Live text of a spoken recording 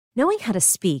Knowing how to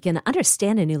speak and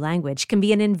understand a new language can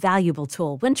be an invaluable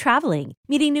tool when traveling,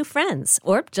 meeting new friends,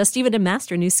 or just even to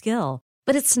master a new skill.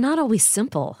 But it's not always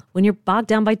simple when you're bogged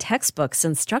down by textbooks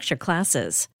and structured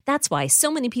classes. That's why so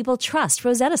many people trust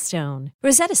Rosetta Stone.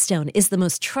 Rosetta Stone is the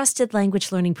most trusted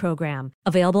language learning program,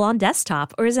 available on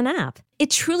desktop or as an app. It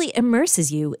truly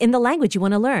immerses you in the language you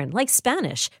want to learn, like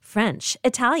Spanish, French,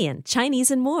 Italian,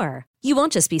 Chinese, and more. You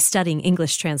won't just be studying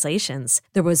English translations.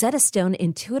 The Rosetta Stone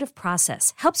intuitive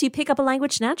process helps you pick up a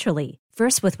language naturally,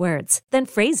 first with words, then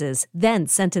phrases, then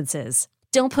sentences.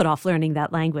 Don't put off learning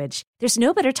that language. There's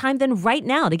no better time than right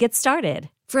now to get started.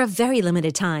 For a very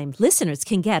limited time, listeners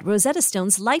can get Rosetta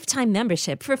Stone's lifetime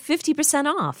membership for 50%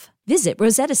 off. Visit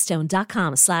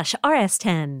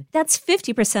rosettastone.com/rs10. That's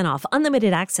 50% off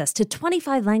unlimited access to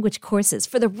 25 language courses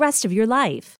for the rest of your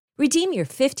life. Redeem your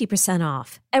 50%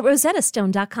 off at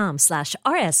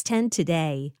rosettastone.com/rs10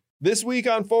 today. This week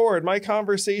on Forward, my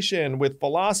conversation with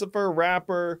philosopher,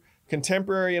 rapper,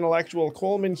 contemporary intellectual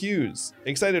Coleman Hughes.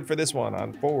 Excited for this one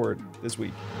on Forward this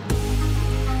week.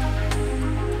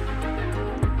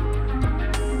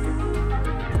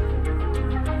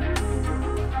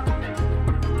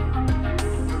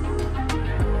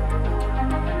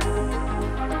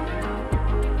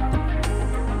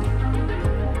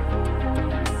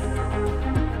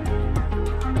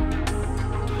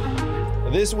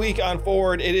 This week on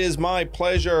Forward, it is my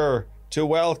pleasure to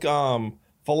welcome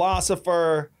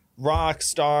philosopher, rock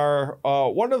star,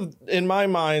 in my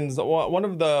mind, one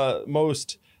of the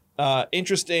most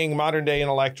interesting modern day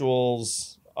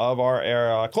intellectuals of our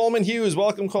era, Coleman Hughes.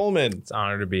 Welcome, Coleman. It's an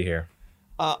honor to be here.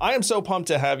 I am so pumped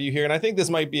to have you here, and I think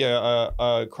this might be a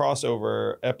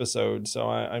crossover episode, so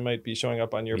I might be showing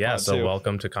up on your pod so too.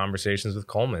 Welcome to Conversations with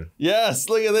Coleman. Yes,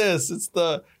 look at this. It's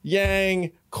the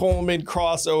Yang Coleman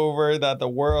crossover that the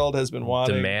world has been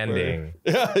wanting. Demanding.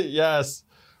 Yes.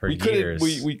 For years.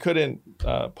 We couldn't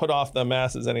put off the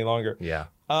masses any longer. Yeah.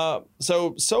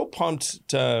 So pumped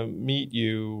to meet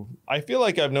you. I feel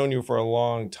like I've known you for a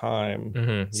long time.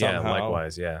 Mm-hmm. Yeah, somehow.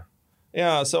 likewise, yeah.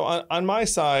 Yeah, so on my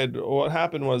side, what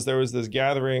happened was there was this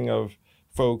gathering of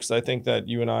folks I think that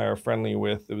you and I are friendly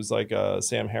with. It was like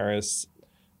Sam Harris,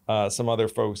 some other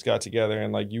folks got together,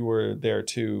 and like you were there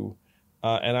too.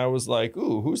 And I was like,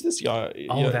 ooh, who's this young?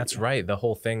 That's right. The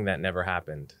whole thing that never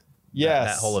happened.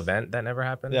 Yes. That whole event that never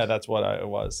happened? Yeah, that's what it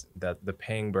was. The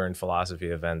Paying Burn philosophy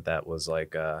event that was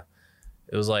like, it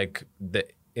was like the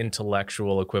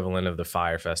intellectual equivalent of the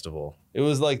Fire Festival. It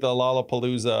was like the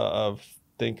Lollapalooza of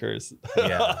thinkers.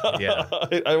 Yeah.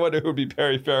 I wonder who would be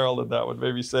Perry Farrell in that one.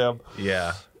 Maybe Sam.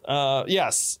 Yeah.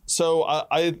 Yes. So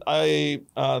I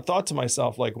thought to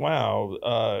myself, like,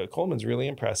 wow, Coleman's really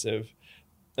impressive.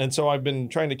 And so I've been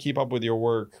trying to keep up with your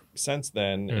work since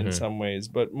then in some ways.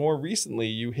 But more recently,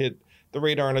 you hit the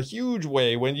radar in a huge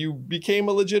way when you became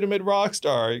a legitimate rock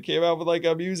star. You came out with like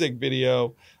a music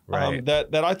video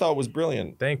that I thought was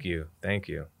brilliant. Thank you.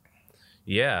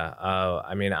 Yeah.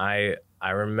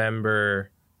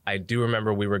 I do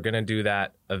remember we were going to do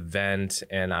that event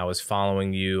and I was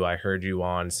following you. I heard you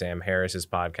on Sam Harris's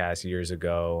podcast years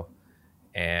ago.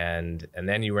 And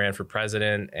then you ran for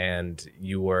president and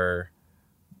you were,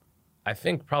 I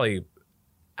think, probably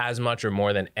as much or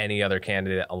more than any other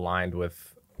candidate aligned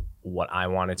with what I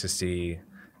wanted to see.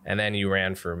 And then you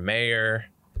ran for mayor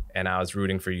and I was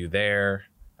rooting for you there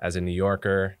as a New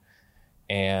Yorker.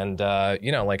 And,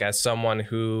 as someone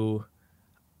who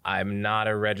I'm not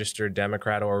a registered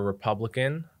Democrat or a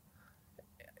Republican,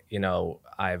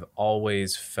 I've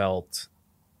always felt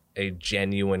a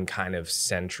genuine kind of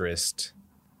centrist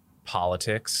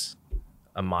politics,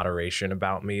 a moderation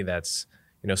about me that's,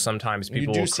 sometimes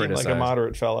people will criticize. You do seem like a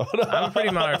moderate fellow. I'm a pretty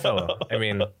moderate fellow. I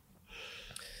mean,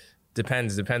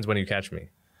 depends when you catch me.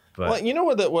 But well, you know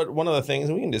what one of the things,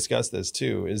 and we can discuss this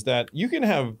too, is that you can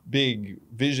have big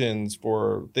visions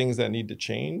for things that need to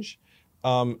change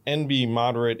and be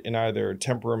moderate in either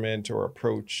temperament or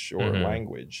approach or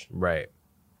language. Right.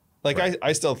 Like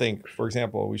I still think, for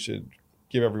example, we should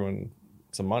give everyone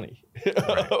some money,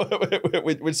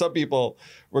 which some people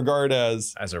regard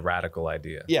as a radical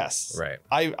idea. Yes. Right.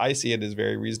 I see it as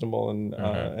very reasonable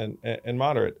and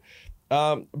moderate.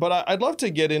 But I'd love to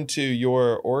get into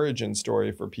your origin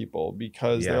story for people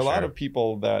because there are a lot of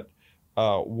people that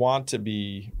want to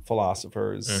be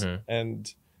philosophers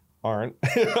and aren't.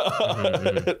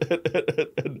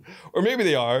 Or maybe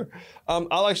they are.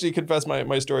 I'll actually confess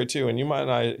my story too, and you might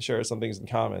and I share some things in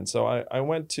common. So I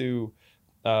went to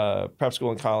prep school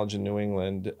and college in New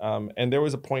England, and there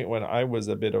was a point when I was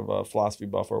a bit of a philosophy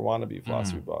buff or wannabe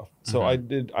philosophy buff. So I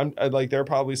there are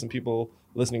probably some people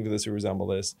listening to this who resemble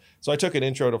this. So I took an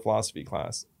intro to philosophy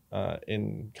class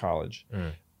in college.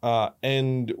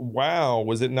 And wow,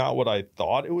 was it not what I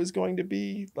thought it was going to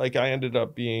be? Like I ended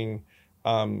up being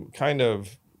kind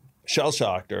of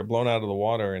shell-shocked or blown out of the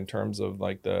water in terms of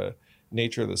like the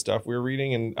nature of the stuff we were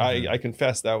reading. And I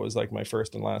confess that was like my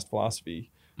first and last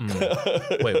philosophy.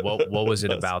 Wait, what was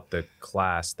it about the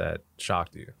class that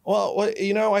shocked you? Well,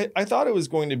 you know, I thought it was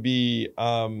going to be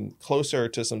closer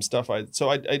to some stuff.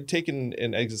 I'd taken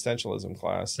an existentialism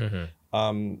class.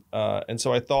 And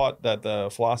so I thought that the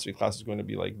philosophy class was going to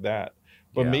be like that.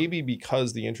 But maybe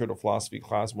because the intro to philosophy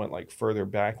class went like further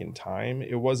back in time,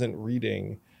 it wasn't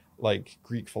reading like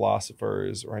Greek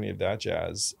philosophers or any of that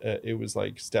jazz. It was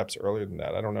like steps earlier than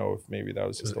that. I don't know if maybe that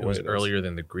was just the way it was. Earlier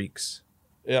than the Greeks.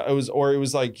 Yeah, it was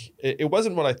like, it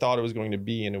wasn't what I thought it was going to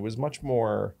be. And it was much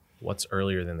more. What's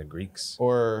earlier than the Greeks?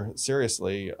 Or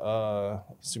seriously,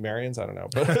 Sumerians? I don't know.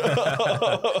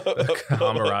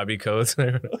 Hammurabi codes.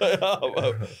 But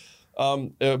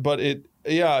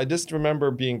I just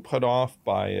remember being put off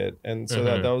by it. And so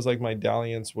that was like my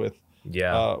dalliance with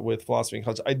philosophy and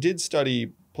culture. I did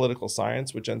study political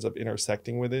science, which ends up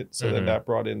intersecting with it. So that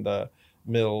brought in the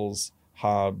Mills,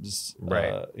 Hobbes,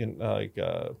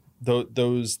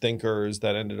 those thinkers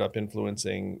that ended up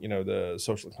influencing, you know, the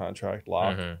social contract,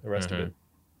 Locke, the rest of it.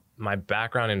 My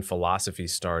background in philosophy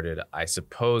started, I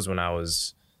suppose, when I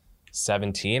was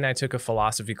 17. I took a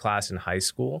philosophy class in high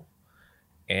school,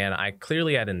 and I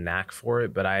clearly had a knack for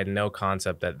it, but I had no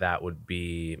concept that that would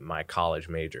be my college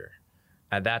major.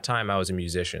 At that time, I was a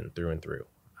musician through and through.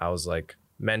 I was like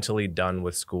mentally done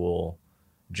with school.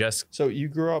 So you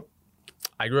grew up?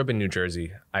 I grew up in New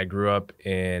Jersey. I grew up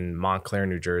in Montclair,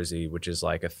 New Jersey, which is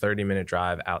like a 30-minute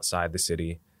drive outside the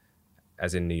city,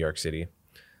 as in New York City.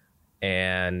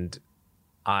 And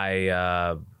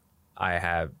I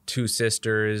have two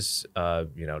sisters,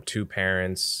 two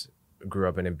parents, grew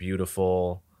up in a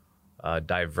beautiful,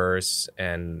 diverse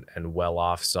and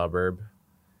well-off suburb.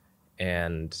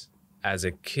 And as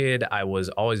a kid, I was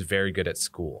always very good at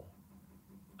school.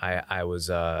 I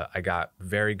got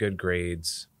very good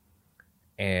grades,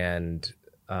 and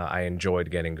I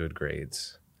enjoyed getting good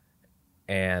grades.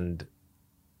 And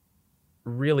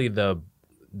really the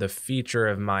feature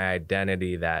of my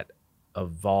identity that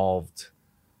evolved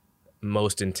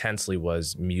most intensely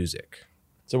was music.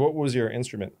 So what was your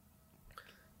instrument?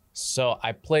 So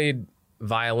I played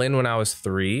violin when I was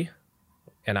 3,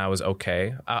 and I was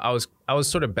okay. I was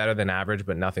sort of better than average,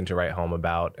 but nothing to write home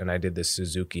about. And I did the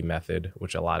Suzuki method,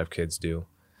 which a lot of kids do.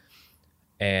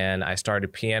 And I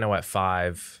started piano at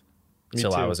 5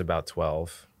 till I was about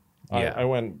 12. Yeah, I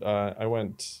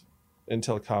went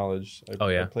until college.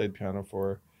 I played piano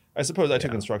for. I suppose I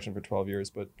took instruction for 12 years,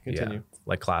 but continue. Yeah.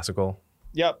 Like classical.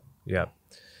 Yep.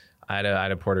 I had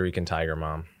a Puerto Rican tiger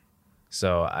mom,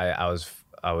 so I was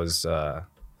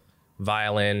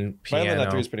violin, piano. Violin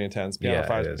at 3 is pretty intense. Piano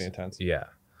 5 is pretty intense. Yeah.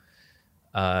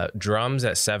 Drums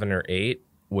at 7 or 8,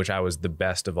 which I was the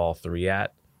best of all 3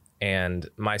 at. And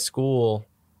my school,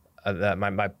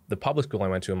 the public school I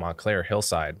went to in Montclair,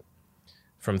 Hillside,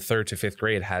 from 3rd to 5th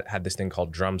grade had this thing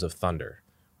called Drums of Thunder,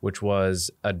 which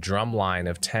was a drum line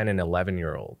of 10 and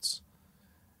 11-year-olds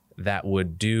that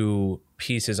would do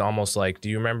pieces almost like, do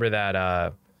you remember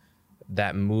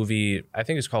that movie, I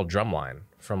think it's called Drumline,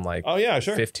 from like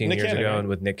 15 Nick years Cannon, ago right?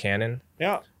 with Nick Cannon?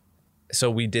 Yeah.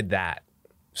 So we did that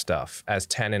stuff as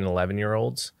 10 and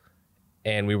 11-year-olds,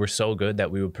 and we were so good that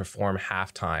we would perform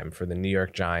halftime for the New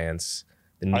York Giants,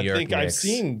 the New York Knicks, I've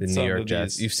seen the New York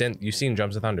Jets. You've seen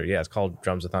Drums of Thunder. Yeah, it's called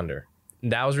Drums of Thunder.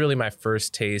 That was really my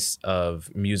first taste of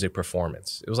music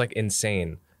performance. It was like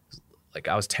insane. Like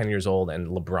I was 10 years old and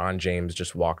LeBron James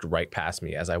just walked right past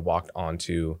me as I walked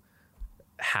onto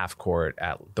half court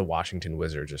at the Washington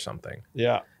Wizards or something.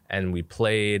 Yeah. And we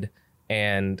played,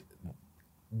 and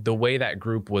the way that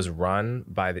group was run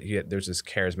by there's this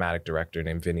charismatic director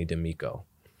named Vinny D'Amico,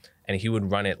 and he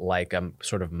would run it like a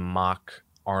sort of mock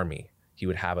army. He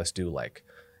would have us do like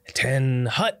 10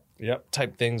 hut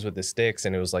type things with the sticks,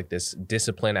 and it was like this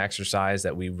discipline exercise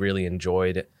that we really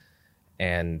enjoyed,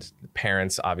 and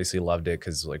parents obviously loved it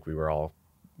because like we were all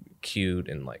cute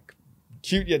and like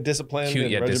cute yet disciplined.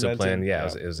 Yeah,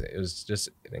 it was just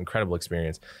an incredible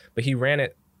experience. But he ran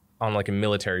it on like a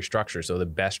military structure, so the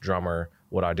best drummer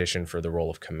would audition for the role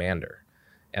of commander,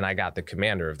 and I got the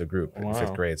commander of the group in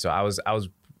 5th grade. So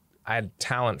I had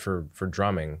talent for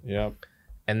drumming. Yeah.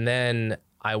 And then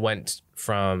I went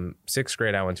from 6th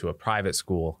grade, I went to a private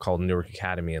school called Newark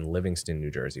Academy in Livingston,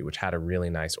 New Jersey, which had a really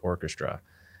nice orchestra.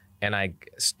 And I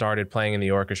started playing in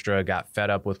the orchestra, got fed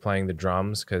up with playing the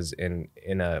drums, because in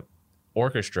a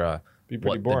orchestra,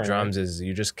 what boring, the drums right? is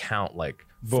you just count like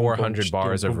 400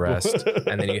 bars of rest,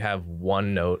 and then you have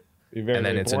one note, Be very, and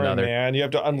then very it's boring, another man. You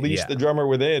have to unleash Yeah. the drummer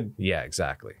within. Yeah,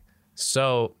 exactly.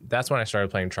 So that's when I started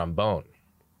playing trombone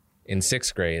in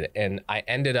sixth grade. And I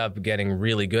ended up getting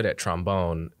really good at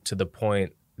trombone to the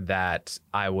point that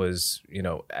I was,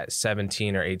 at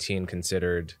 17 or 18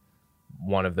 considered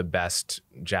one of the best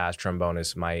jazz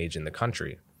trombonists my age in the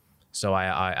country. So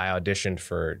I auditioned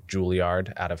for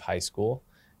Juilliard out of high school,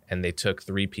 and they took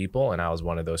 3 people, and I was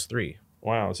one of those 3.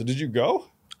 Wow. So did you go?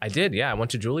 I did, yeah. I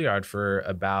went to Juilliard for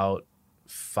about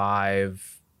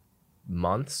 5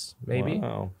 months, maybe.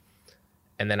 Wow.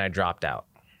 And then I dropped out.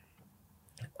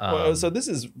 So this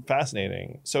is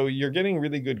fascinating. So you're getting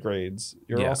really good grades.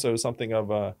 You're Yeah. also something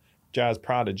of a jazz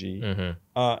prodigy. Mm-hmm.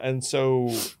 And so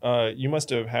you must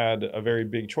have had a very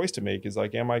big choice to make. Is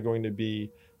like, am I going to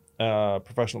be a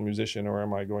professional musician, or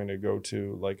am I going to go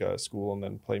to like a school and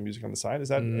then play music on the side? Is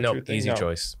that a No, true thing? easy No.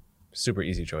 choice. Super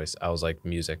easy choice. I was like,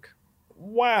 music.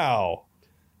 Wow.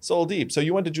 Soul deep. So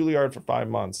you went to Juilliard for 5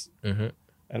 months. Mm-hmm.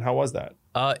 And how was that?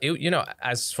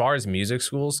 As far as music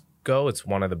schools go, it's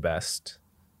one of the best.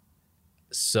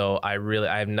 So I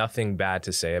have nothing bad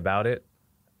to say about it.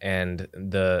 And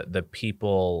the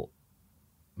people,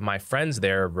 my friends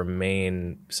there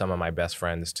remain some of my best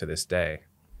friends to this day.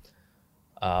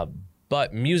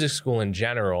 But music school in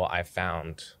general, I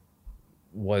found,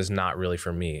 was not really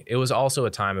for me. It was also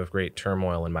a time of great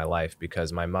turmoil in my life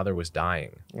because my mother was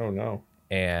dying. Oh, no.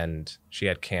 And she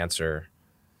had cancer.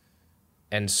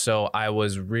 And so I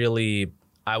was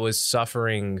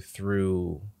suffering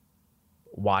through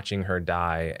watching her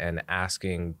die and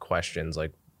asking questions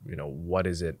like, what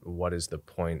is the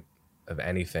point of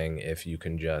anything if you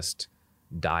can just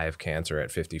die of cancer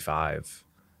at 55,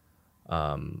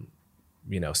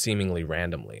 seemingly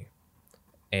randomly.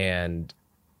 And,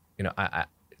 I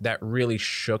that really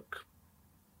shook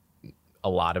a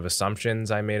lot of assumptions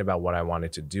I made about what I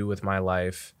wanted to do with my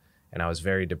life. And I was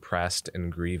very depressed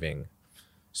and grieving.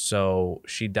 So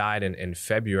she died in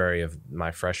February of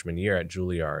my freshman year at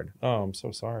Juilliard. Oh, I'm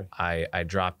so sorry. I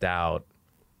dropped out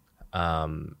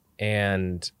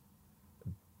and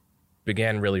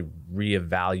began really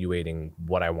reevaluating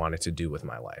what I wanted to do with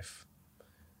my life.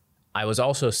 I was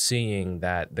also seeing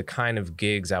that the kind of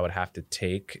gigs I would have to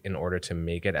take in order to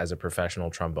make it as a professional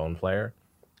trombone player,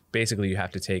 basically you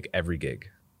have to take every gig,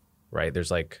 right?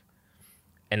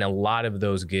 And a lot of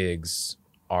those gigs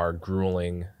are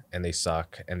grueling and they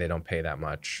suck and they don't pay that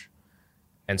much.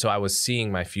 And so I was seeing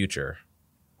my future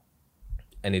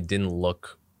and it didn't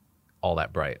look all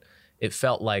that bright. It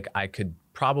felt like I could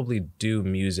probably do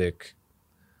music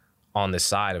on the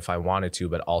side if I wanted to,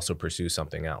 but also pursue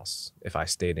something else if I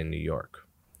stayed in New York.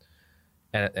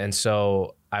 And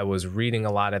so I was reading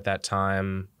a lot at that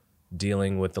time,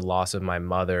 dealing with the loss of my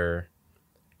mother,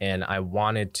 and I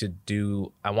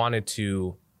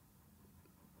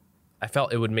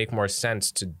felt it would make more sense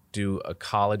to do a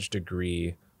college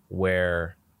degree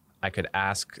where I could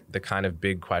ask the kind of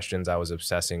big questions I was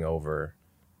obsessing over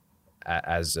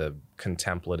as a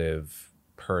contemplative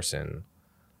person,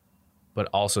 but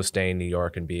also stay in New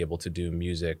York and be able to do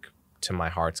music to my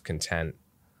heart's content.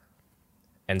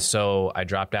 And so I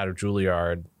dropped out of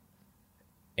Juilliard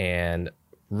and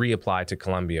reapplied to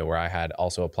Columbia, where I had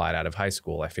also applied out of high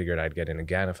school. I figured I'd get in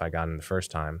again if I got in the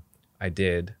first time. I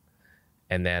did.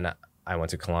 And then I went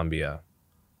to Columbia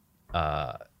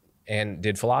and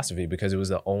did philosophy because it was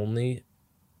the only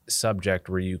subject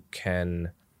where you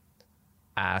can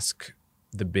ask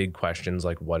the big questions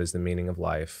like, what is the meaning of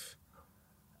life,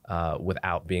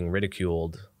 without being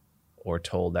ridiculed or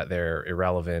told that they're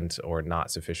irrelevant or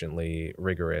not sufficiently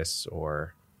rigorous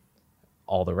or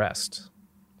all the rest.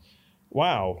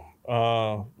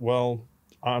 Wow. Well,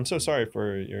 I'm so sorry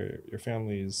for your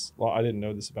family's. Well, I didn't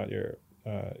know this about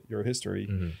your history.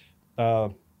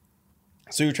 Mm-hmm.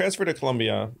 So you transferred to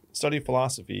Columbia, studied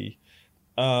philosophy,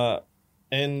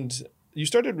 and you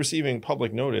started receiving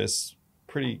public notice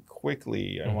pretty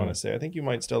quickly. I want to say. I think you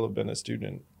might still have been a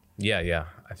student. Yeah.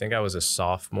 I think I was a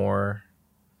sophomore.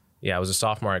 Yeah, I was a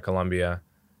sophomore at Columbia.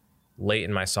 Late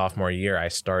in my sophomore year, I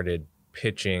started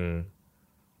pitching.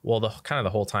 Well, the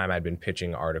whole time I'd been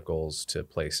pitching articles to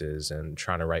places and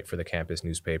trying to write for the campus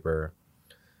newspaper,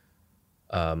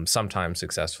 sometimes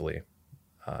successfully,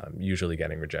 usually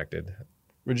getting rejected.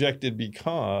 Rejected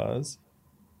because?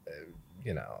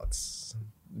 It's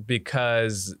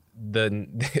because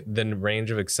the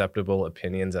range of acceptable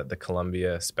opinions at the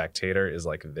Columbia Spectator is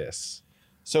like this.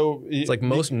 So it's like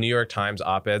most New York Times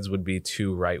op-eds would be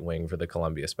too right-wing for the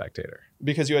Columbia Spectator.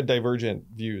 Because you had divergent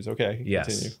views. Okay, yes.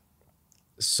 Continue.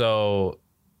 So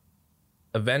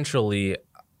eventually,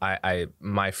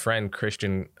 my friend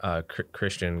Christian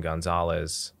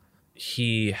Gonzalez,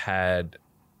 he had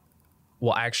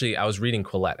Well, actually, I was reading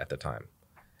Quillette at the time,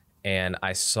 and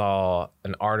I saw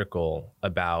an article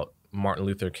about Martin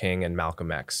Luther King and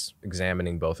Malcolm X,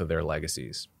 examining both of their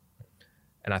legacies.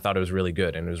 And I thought it was really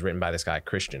good. And it was written by this guy,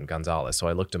 Christian Gonzalez. So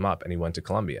I looked him up, and he went to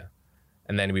Columbia.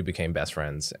 And then we became best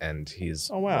friends, and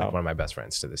he's like one of my best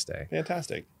friends to this day.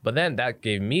 Fantastic. But then that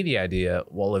gave me the idea,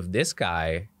 well, if this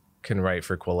guy can write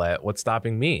for Quillette, what's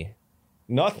stopping me?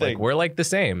 Nothing. Like, we're like the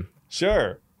same.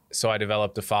 Sure. So I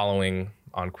developed a following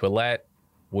on Quillette,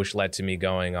 which led to me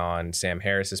going on Sam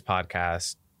Harris's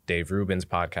podcast, Dave Rubin's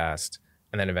podcast,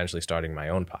 and then eventually starting my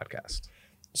own podcast.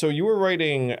 So you were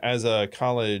writing as a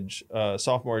college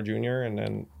sophomore, junior, and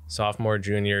then... Sophomore,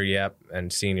 junior, yep,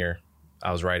 and senior.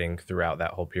 I was writing throughout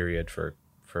that whole period for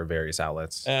various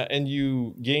outlets. And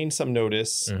you gained some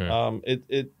notice.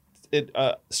 Mm-hmm. It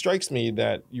strikes me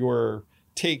that your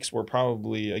takes were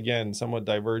probably, again, somewhat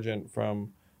divergent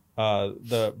from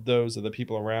those of the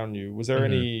people around you. Was there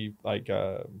any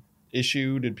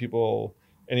issue? Did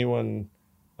anyone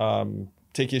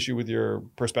take issue with your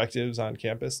perspectives on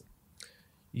campus?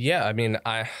 Yeah, I mean,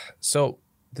 so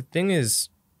the thing is,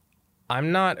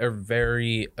 I'm not a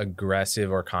very aggressive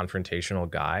or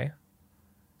confrontational guy.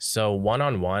 So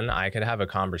one-on-one, I could have a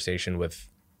conversation with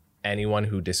anyone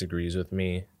who disagrees with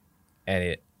me, and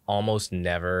it almost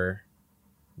never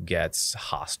gets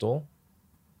hostile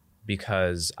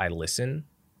because I listen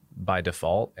by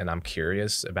default, and I'm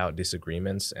curious about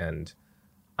disagreements, and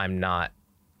I'm not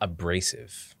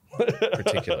abrasive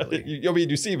particularly. I mean,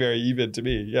 you seem very even to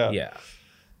me. Yeah. Yeah.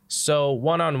 So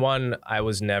one-on-one, I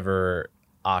was never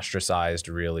ostracized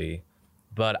really,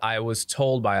 but I was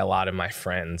told by a lot of my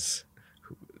friends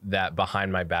that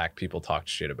behind my back, people talked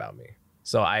shit about me.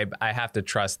 So I have to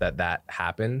trust that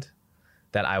happened,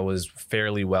 that I was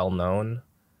fairly well known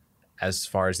as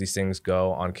far as these things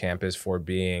go on campus for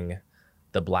being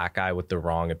the black guy with the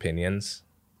wrong opinions.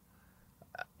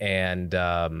 And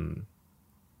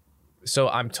so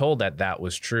I'm told that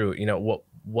was true. You know,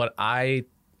 what I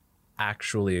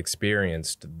actually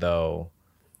experienced, though,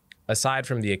 aside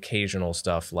from the occasional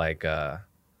stuff like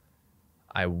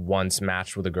I once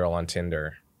matched with a girl on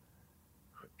Tinder,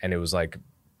 and it was like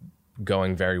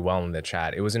going very well in the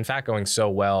chat. It was in fact going so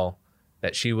well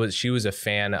that she was a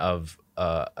fan of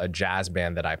a jazz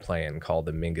band that I play in called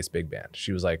the Mingus Big Band.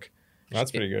 She was like,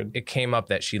 that's pretty good. It came up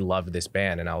that she loved this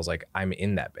band, and I was like, I'm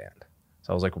in that band.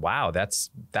 So I was like, wow, that's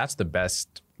the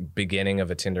best beginning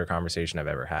of a Tinder conversation I've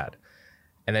ever had.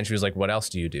 And then she was like, what else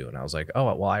do you do? And I was like,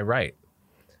 oh, well, I write.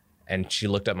 And she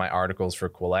looked at my articles for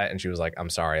Quillette, and she was like, I'm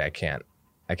sorry, I can't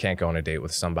go on a date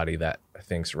with somebody that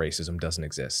thinks racism doesn't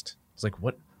exist. I was like,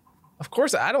 what? Of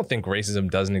course, I don't think racism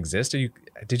doesn't exist.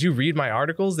 Did you read my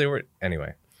articles?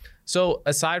 Anyway. So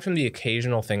aside from the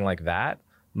occasional thing like that,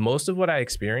 most of what I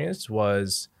experienced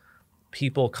was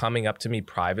people coming up to me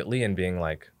privately and being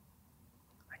like,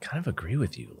 I kind of agree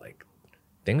with you. Like,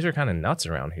 things are kind of nuts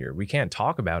around here. We can't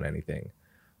talk about anything.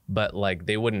 But like,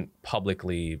 they wouldn't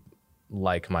publicly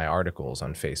like my articles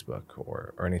on Facebook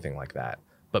or anything like that.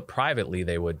 But privately,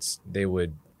 they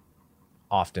would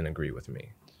often agree with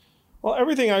me. Well,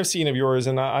 everything I've seen of yours,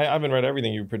 and I haven't read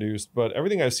everything you've produced, but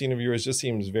everything I've seen of yours just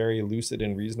seems very lucid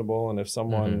and reasonable. And if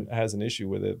someone has an issue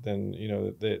with it, then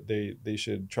they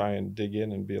should try and dig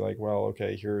in and be like, well,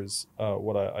 okay, here's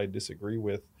what I disagree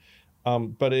with.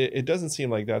 But it doesn't seem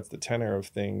like that's the tenor of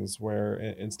things, where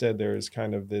instead there's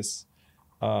kind of this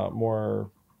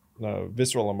more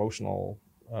visceral, emotional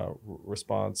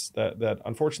response that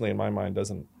unfortunately in my mind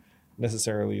doesn't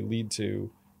necessarily lead to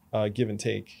give and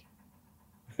take.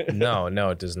 No,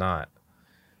 it does not.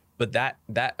 But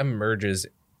that emerges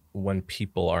when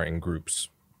people are in groups.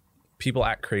 People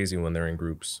act crazy when they're in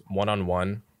groups.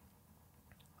 One-on-one,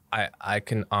 I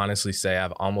can honestly say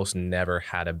I've almost never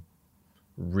had a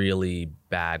really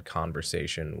bad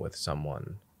conversation with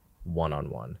someone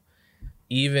one-on-one.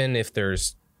 Even if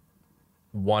there's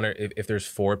one or if there's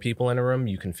 4 people in a room,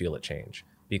 you can feel it change,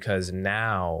 because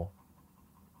now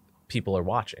people are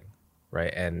watching,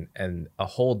 right? And a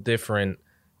whole different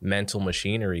mental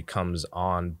machinery comes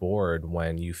on board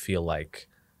when you feel like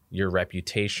your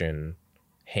reputation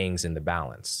hangs in the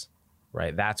balance,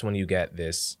 right? That's when you get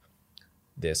this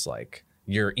like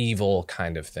you're evil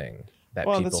kind of thing that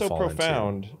people that's so fall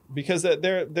profound into. Because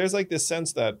there's like this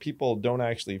sense that people don't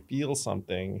actually feel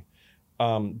something,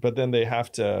 but then they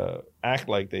have to act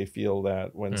like they feel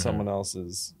that when someone else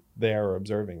is there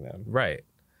observing them. Right.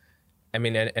 I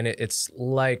mean, and it's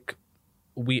like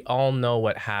we all know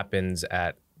what happens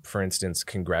at, for instance,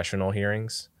 congressional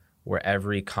hearings, where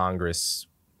every congressperson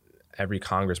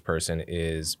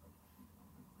is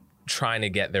trying to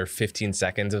get their 15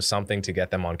 seconds of something to get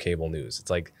them on cable news.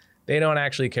 It's like They don't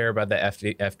actually care about the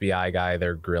FBI guy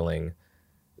they're grilling.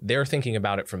 They're thinking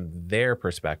about it from their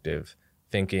perspective,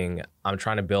 thinking, I'm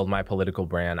trying to build my political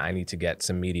brand. I need to get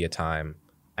some media time.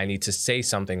 I need to say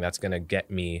something that's going to get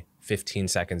me 15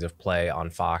 seconds of play on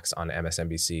Fox, on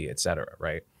MSNBC, et cetera,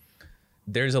 right?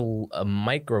 There's a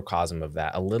microcosm of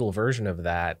that, a little version of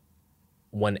that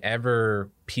whenever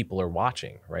people are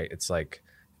watching, right? It's like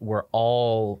we're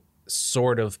all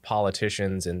sort of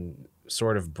politicians and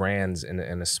sort of brands in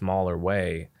a smaller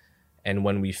way. And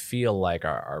when we feel like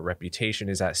our reputation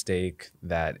is at stake,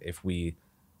 that if we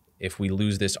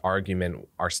lose this argument,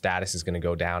 our status is going to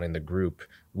go down in the group,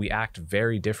 we act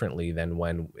very differently than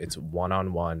when it's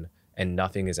one-on-one and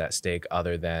nothing is at stake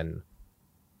other than,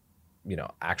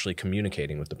 actually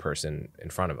communicating with the person in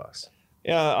front of us.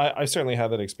 Yeah, I certainly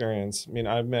had that experience. I mean,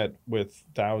 I've met with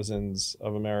thousands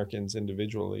of Americans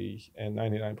individually, and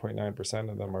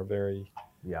 99.9% of them are very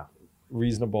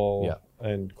reasonable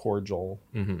and cordial.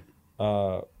 Mm-hmm.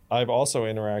 I've also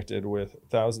interacted with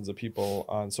thousands of people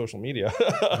on social media.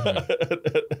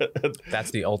 Mm-hmm. That's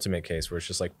the ultimate case where it's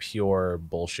just like pure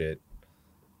bullshit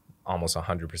almost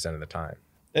 100% of the time.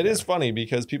 It is funny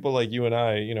because people like you and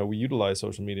I, we utilize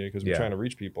social media because we're trying to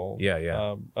reach people.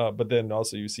 Yeah. But then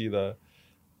also you see the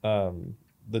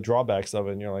drawbacks of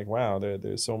it, and you're like, wow,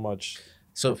 there's so much.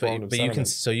 So, but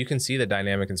you can see the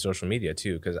dynamic in social media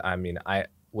too, because I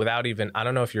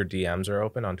don't know if your DMs are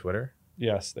open on Twitter.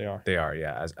 Yes, they are. They are,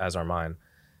 yeah, as are mine,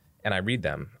 and I read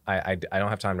them. I don't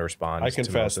have time to respond. I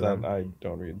confess to that I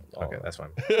don't read. Okay, that's fine.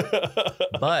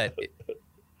 But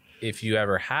if you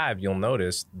ever have, you'll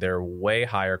notice they're way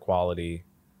higher quality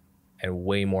and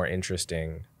way more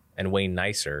interesting and way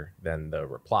nicer than the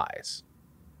replies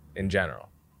in general.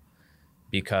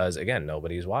 Because again,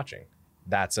 nobody's watching.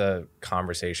 That's a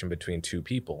conversation between two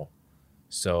people.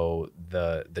 So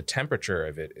the temperature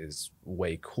of it is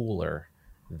way cooler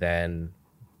than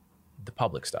the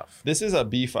public stuff. This is a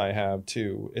beef I have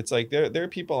too. It's like there are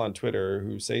people on Twitter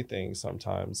who say things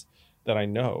sometimes that I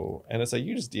know, and it's like,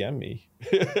 you just DM me.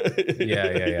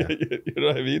 Yeah. You know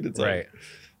what I mean? It's right.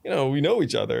 Like, we know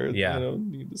each other. Yeah.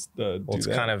 You just it's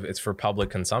it's for public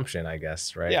consumption, I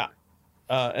guess, right? Yeah.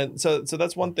 And so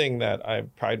that's one thing that I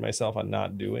pride myself on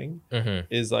not doing, mm-hmm.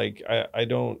 is like, I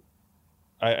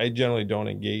generally don't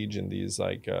engage in these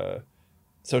like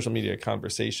social media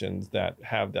conversations that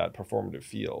have that performative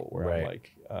feel where right. I'm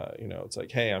like, it's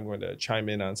like, hey, I'm going to chime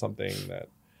in on something that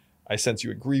I sense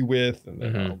you agree with, and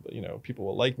then mm-hmm. people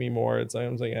will like me more. It's like,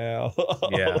 I'm like, yeah,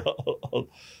 I'll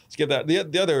skip that.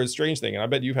 The other strange thing, and I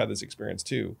bet you've had this experience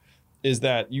too, is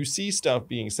that you see stuff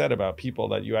being said about people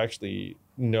that you actually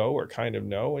know or kind of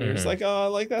know, and mm-hmm. you're just like, oh,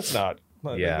 like that's not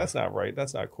right,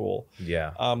 that's not cool.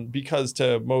 Yeah. Because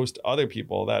to most other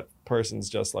people, that person's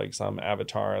just like some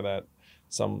avatar that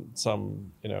some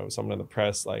someone in the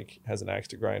press like has an axe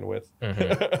to grind with.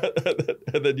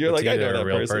 Mm-hmm. And then you're like, I know that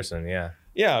real person. Yeah.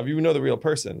 Yeah, you know the real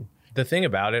person. The thing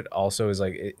about it also is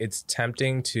like it's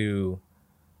tempting to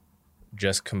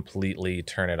just completely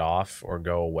turn it off or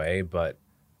go away, but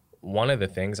one of the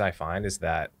things I find is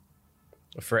that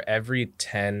for every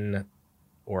 10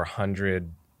 or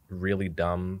 100 really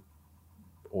dumb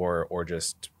or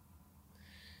just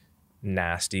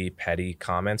nasty, petty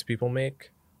comments people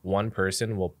make, one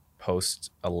person will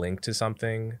post a link to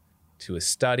something, to a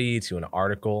study, to an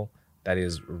article that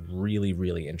is really,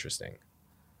 really interesting.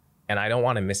 And I don't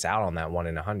want to miss out on that 1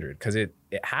 in 100 because it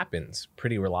happens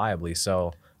pretty reliably.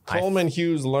 So Coleman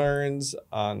Hughes learns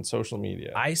on social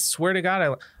media. I swear to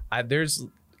God, there's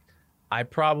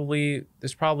probably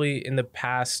in the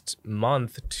past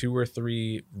month 2 or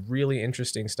 3 really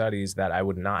interesting studies that I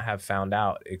would not have found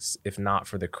out if not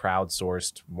for the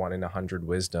crowdsourced 1 in 100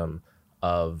 wisdom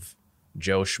of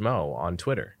Joe Schmo on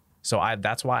Twitter. So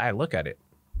that's why I look at it.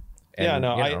 And,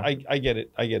 I get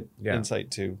it. I get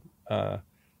insight too.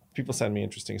 People send me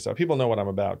interesting stuff. People know what I'm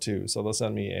about too, so they'll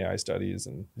send me AI studies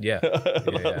and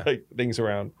like things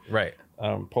around right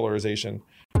polarization.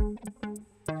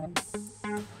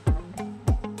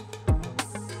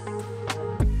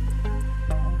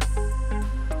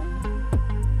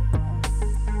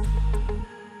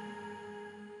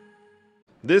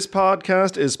 This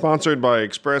podcast is sponsored by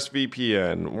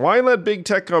ExpressVPN. Why let big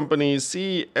tech companies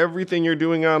see everything you're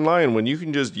doing online when you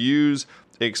can just use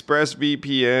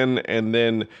ExpressVPN and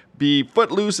then be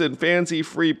footloose and fancy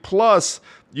free? Plus,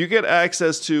 you get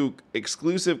access to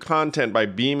exclusive content by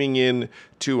beaming in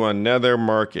to another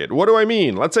market. What do I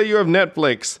mean? Let's say you have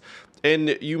Netflix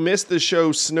and you missed the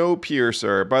show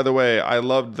Snowpiercer. By the way, I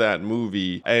loved that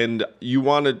movie. And you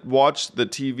want to watch the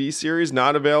TV series,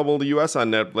 not available in the US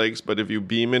on Netflix, but if you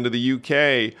beam into the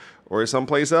UK or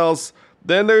someplace else,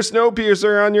 Then there's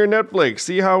Snowpiercer on your Netflix.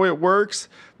 See how it works?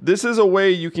 This is a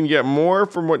way you can get more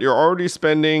from what you're already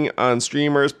spending on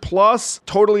streamers, plus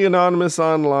totally anonymous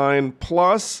online,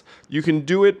 plus you can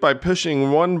do it by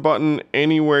pushing one button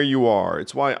anywhere you are.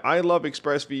 It's why I love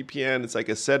ExpressVPN. It's like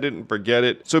a set it and forget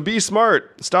it. So be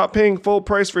smart. Stop paying full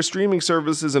price for streaming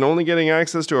services and only getting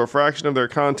access to a fraction of their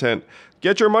content.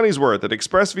 Get your money's worth at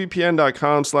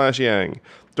expressvpn.com/yang.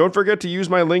 Don't forget to use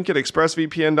my link at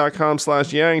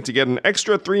expressvpn.com/yang to get an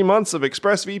extra 3 months of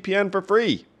ExpressVPN for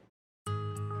free.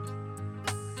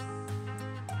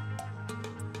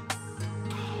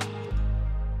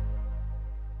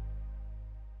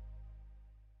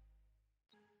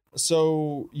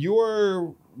 So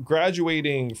you're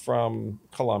graduating from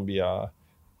Columbia,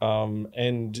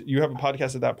 and you have a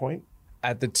podcast at that point?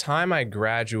 At the time I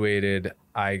graduated,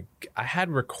 I had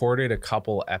recorded a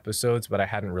couple episodes, but I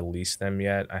hadn't released them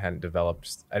yet. I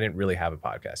didn't really have a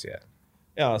podcast yet.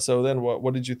 Yeah. So then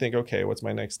what did you think? Okay, what's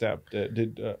my next step?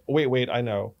 Wait, I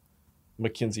know.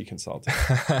 McKinsey consulting.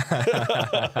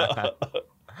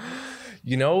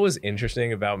 You know what was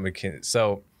interesting about McKinsey?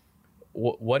 So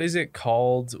what is it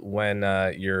called when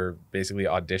you're basically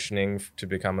auditioning to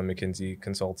become a McKinsey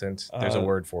consultant? There's a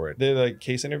word for it. They're like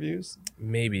case interviews?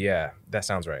 Maybe, yeah. That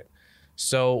sounds right.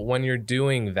 So when you're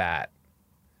doing that,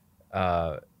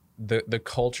 the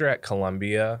culture at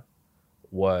Columbia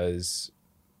was,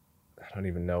 I don't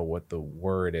even know what the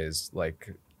word is.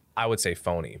 Like, I would say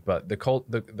phony, but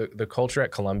the culture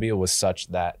at Columbia was such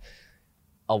that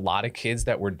a lot of kids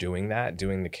that were doing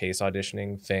the case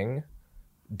auditioning thing,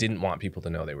 didn't want people to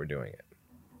know they were doing it.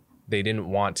 They didn't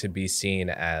want to be seen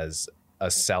as a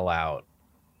sellout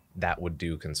that would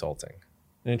do consulting.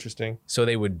 Interesting. So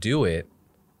they would do it,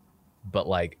 but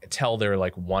like tell their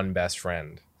like one best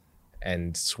friend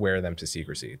and swear them to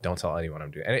secrecy. Don't tell anyone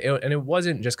I'm doing it. And it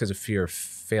wasn't just because of fear of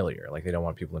failure. Like they don't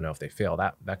want people to know if they fail.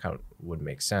 That kind of would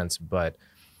make sense. But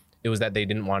it was that they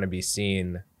didn't want to be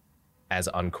seen as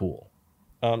uncool.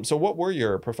 So what were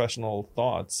your professional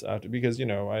thoughts after? Because, you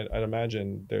know, I'd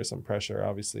imagine there's some pressure,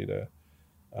 obviously, to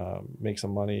make some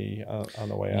money on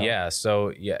the way out. Yeah.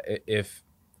 So, yeah, if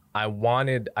I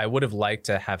would have liked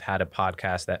to have had a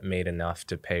podcast that made enough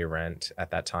to pay rent at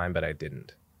that time, but I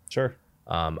didn't. Sure.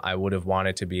 I would have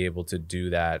wanted to be able to do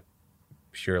that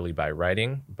purely by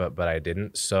writing, but I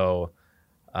didn't. So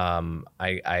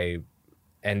I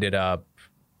ended up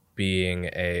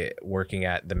working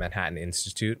at the Manhattan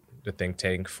Institute, the think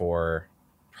tank, for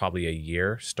probably a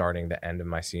year, starting the end of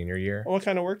my senior year. What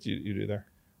kind of work do you do there?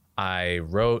 I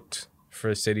wrote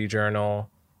for City Journal.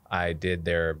 I did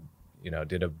hosted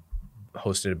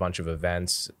a bunch of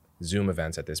events, Zoom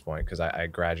events at this point, because I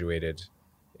graduated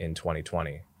in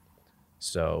 2020.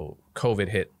 So COVID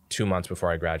hit 2 months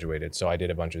before I graduated. So I did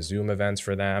a bunch of Zoom events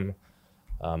for them,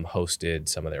 hosted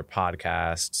some of their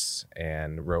podcasts,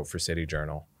 and wrote for City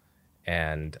Journal.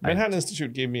 And Manhattan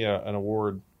Institute gave me an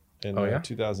award in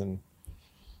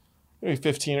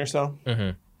 2015 or so.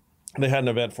 Mm-hmm. They had an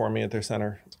event for me at their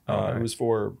center. It was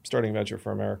for Starting Venture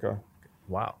for America.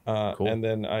 Wow. Cool. And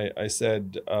then I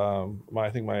said, I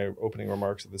think my opening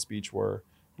remarks of the speech were,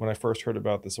 when I first heard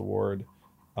about this award,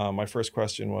 my first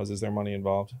question was, is there money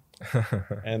involved?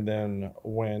 And then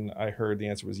when I heard the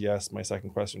answer was yes, my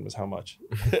second question was, how much?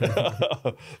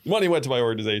 Money went to my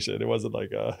organization. It wasn't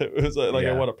like I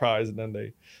won a prize, and then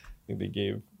I think they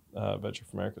gave Venture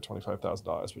for America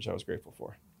 $25,000, which I was grateful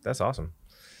for. That's awesome.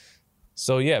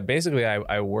 So yeah, basically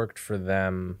I worked for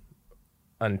them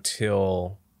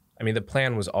until, the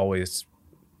plan was always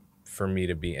for me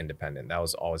to be independent. That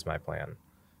was always my plan.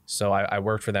 So I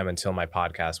worked for them until my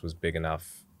podcast was big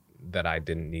enough that I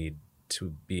didn't need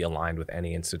to be aligned with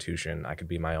any institution. I could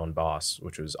be my own boss,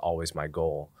 which was always my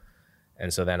goal.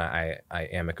 And so then I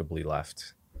amicably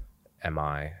left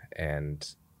MI, and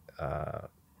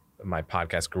my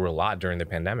podcast grew a lot during the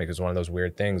pandemic. It was one of those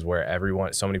weird things where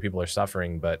so many people are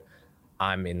suffering, but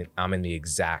I'm in the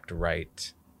exact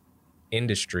right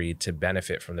industry to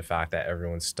benefit from the fact that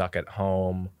everyone's stuck at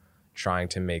home, trying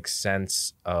to make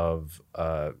sense of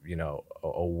a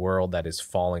world that is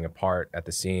falling apart at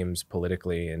the seams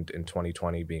politically, and in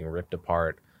 2020 being ripped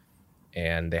apart,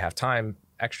 and they have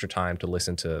extra time to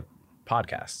listen to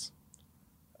podcasts.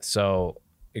 So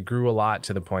it grew a lot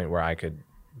to the point where I could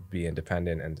be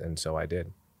independent, and so I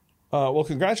did. Well,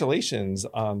 congratulations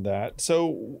on that.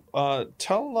 So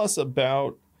tell us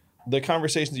about the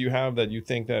conversations you have that you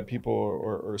think that people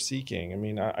are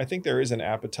seeking. I think there is an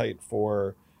appetite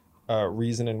for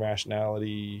reason and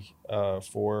rationality,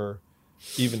 for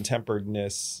even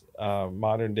temperedness,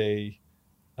 modern day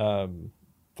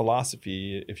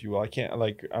philosophy, if you will.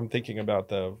 I'm thinking about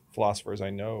the philosophers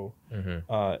I know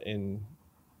in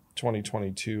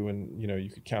 2022, and you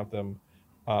could count them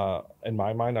in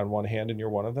my mind on one hand, and you're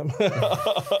one of them.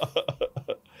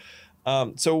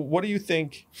 So what do you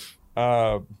think?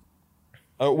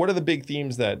 What are the big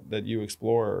themes that you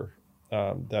explore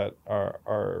that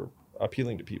are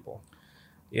appealing to people?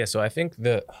 Yeah, so I think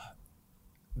the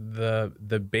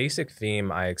basic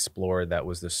theme I explored that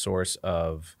was the source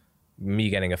of me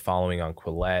getting a following on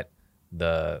Quillette,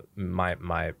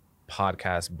 my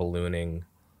podcast ballooning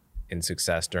in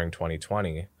success during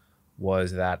 2020,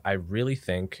 was that I really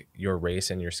think your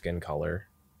race and your skin color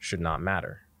should not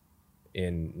matter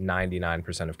in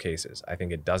 99% of cases. I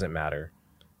think it doesn't matter.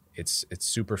 It's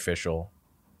superficial,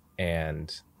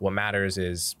 and what matters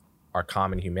is our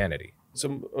common humanity.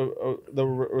 So the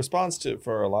response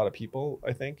for a lot of people,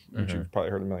 I think, which you've probably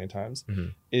heard a million times,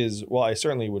 is, well, I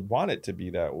certainly would want it to be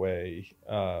that way,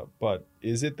 but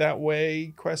is it that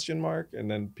way? ?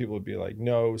 And then people would be like,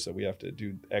 no, so we have to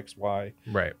do X, Y.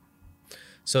 Right.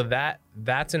 So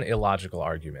that's an illogical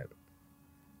argument.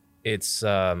 It's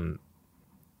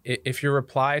if your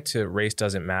reply to race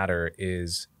doesn't matter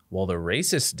is, well, the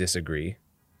racists disagree,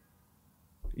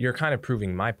 you're kind of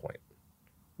proving my point,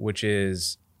 which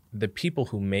is the people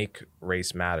who make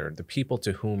race matter, the people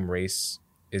to whom race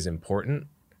is important,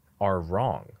 are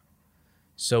wrong.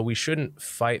 So we shouldn't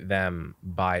fight them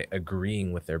by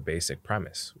agreeing with their basic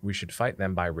premise. We should fight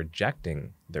them by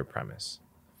rejecting their premise.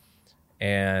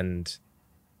 And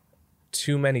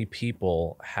too many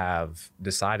people have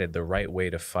decided the right way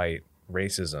to fight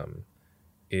racism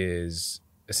is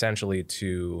essentially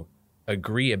to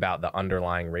agree about the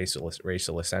underlying racial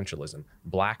essentialism.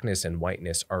 Blackness and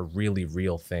whiteness are really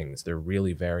real things. They're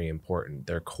really very important.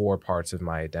 They're core parts of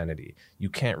my identity. You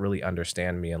can't really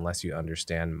understand me unless you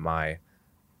understand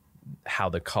how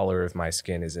the color of my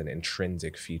skin is an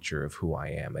intrinsic feature of who I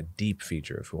am, a deep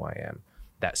feature of who I am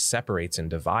that separates and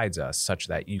divides us such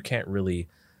that you can't really,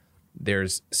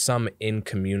 there's some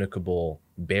incommunicable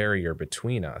barrier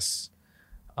between us.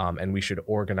 And we should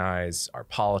organize our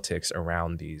politics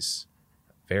around these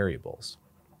variables.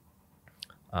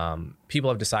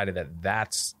 People have decided that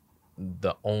that's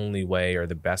the only way or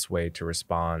the best way to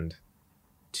respond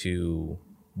to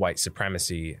white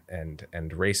supremacy and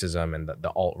racism and the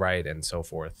alt-right and so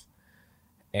forth.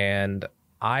 And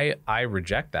I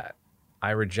reject that.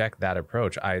 I reject that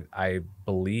approach. I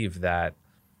believe that,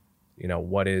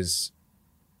 what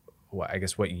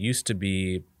used to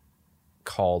be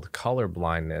called color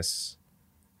blindness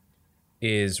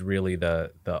is really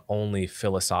the only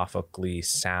philosophically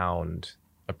sound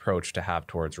approach to have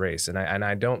towards race. And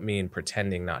I don't mean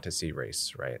pretending not to see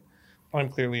race, right? I'm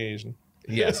clearly Asian.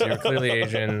 Yes, you're clearly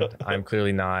Asian. I'm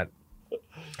clearly not.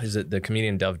 The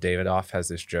comedian Dov Davidoff has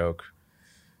this joke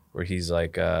where he's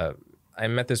like, I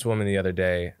met this woman the other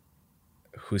day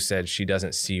who said she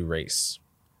doesn't see race.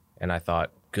 And I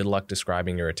thought, good luck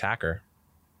describing your attacker.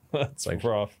 That's like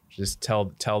rough. Just tell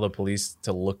the police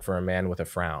to look for a man with a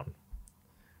frown.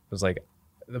 It was like,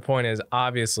 the point is,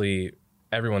 obviously,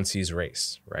 everyone sees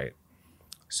race, right?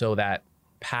 So that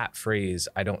pat phrase,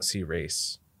 I don't see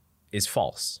race, is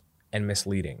false and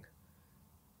misleading.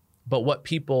 But what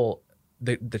people,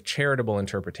 the charitable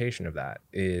interpretation of that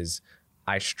is,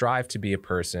 I strive to be a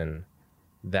person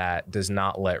that does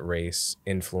not let race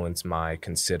influence my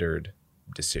considered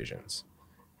decisions.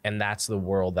 And that's the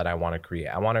world that I want to create.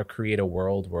 I want to create a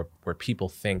world where people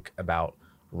think about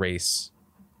race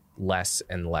less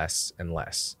and less and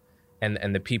less.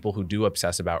 And the people who do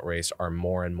obsess about race are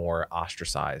more and more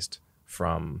ostracized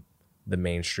from the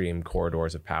mainstream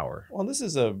corridors of power. Well, this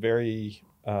is a very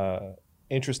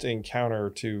interesting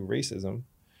counter to racism.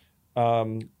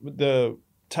 The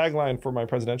tagline for my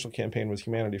presidential campaign was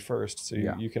humanity first. So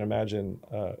you can imagine,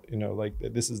 like,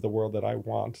 this is the world that I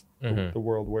want, the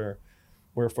world where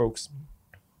folks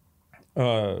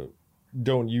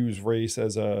don't use race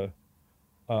as a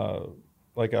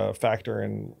factor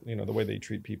in the way they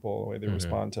treat people, the way they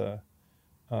respond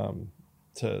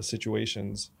to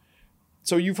situations.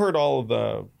 So you've heard all of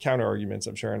the counter arguments,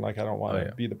 I'm sure, and I don't want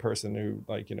to be the person who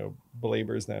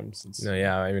belabors them.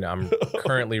 I'm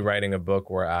currently writing a book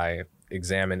where I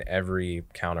examine every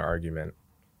counter argument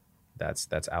that's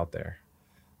out there.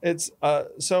 It's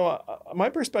my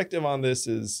perspective on this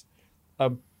is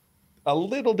a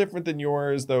little different than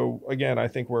yours, though. Again, I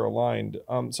think we're aligned.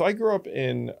 So I grew up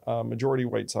in a majority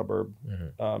white suburb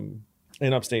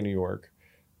in upstate New York.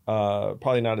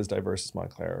 Probably not as diverse as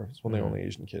Montclair. It's one of the only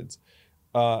Asian kids.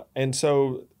 And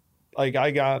so I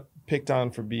got picked on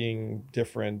for being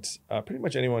different. Pretty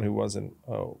much anyone who wasn't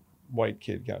a white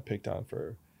kid got picked on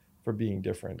for being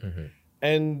different.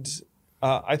 And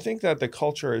I think that the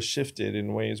culture has shifted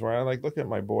in ways where I look at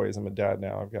my boys. I'm a dad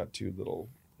now. I've got two little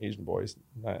Asian boys,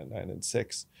 9 and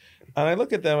 6. And I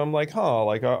look at them, I'm like,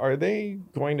 like, are they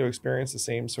going to experience the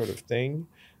same sort of thing?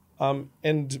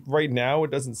 And right now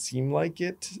it doesn't seem like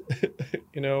it,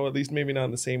 at least maybe not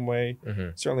in the same way,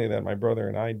 certainly that my brother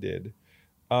and I did.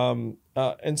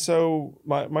 And so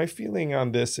my feeling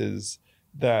on this is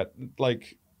that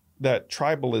that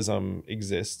tribalism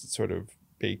exists sort of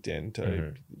baked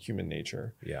into human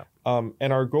nature. Yeah.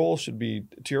 And our goal should be,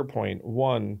 to your point,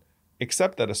 one,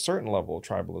 accept that a certain level of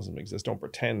tribalism exists. Don't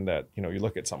pretend that, you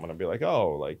look at someone and be like,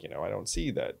 oh, like, I don't see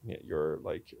that you're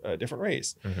like a different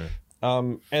race.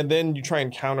 And then you try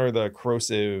and counter the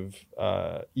corrosive,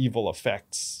 evil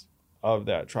effects of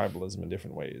that tribalism in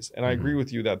different ways. And I agree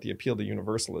with you that the appeal to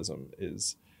universalism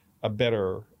is a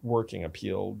better working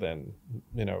appeal than,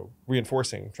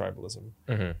 reinforcing tribalism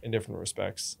in different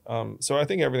respects. So I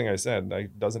think everything I said,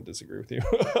 doesn't disagree with you.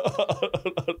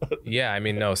 Yeah, I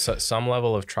mean, no, some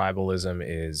level of tribalism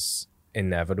is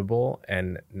inevitable.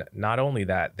 And not only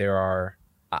that,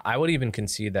 I would even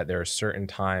concede that there are certain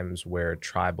times where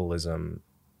tribalism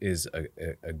is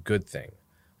a good thing,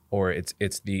 or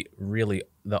it's the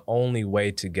only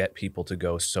way to get people to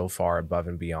go so far above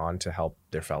and beyond to help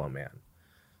their fellow man.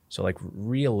 So like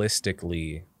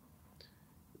realistically,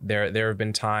 there have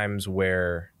been times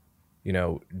where,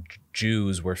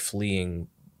 Jews were fleeing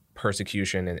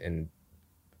persecution in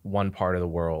one part of the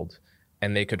world,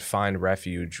 and they could find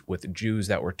refuge with Jews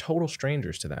that were total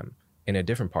strangers to them in a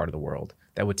different part of the world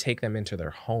that would take them into their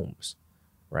homes,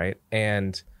 right?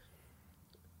 And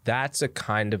that's a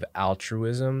kind of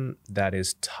altruism that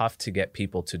is tough to get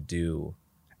people to do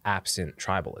absent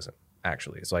tribalism,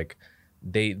 actually. It's like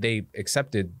they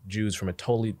accepted Jews from a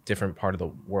totally different part of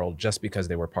the world just because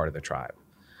they were part of the tribe.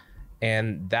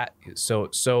 And that,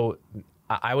 so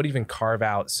I would even carve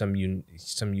out some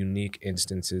unique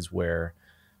instances where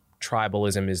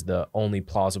tribalism is the only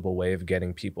plausible way of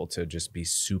getting people to just be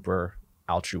super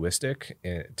altruistic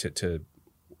to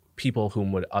people who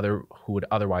would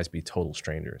otherwise be total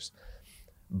strangers.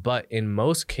 But in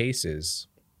most cases,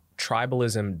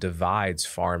 tribalism divides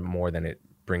far more than it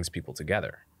brings people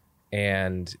together.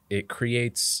 And it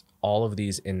creates all of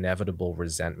these inevitable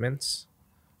resentments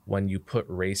when you put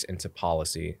race into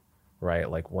policy, right?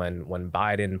 Like when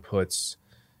Biden puts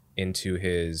into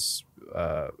his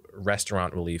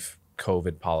restaurant relief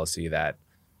COVID policy that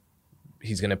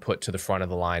he's going to put to the front of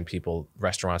the line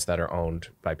restaurants that are owned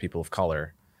by people of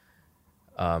color,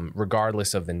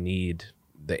 regardless of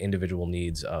the individual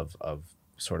needs of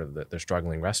sort of the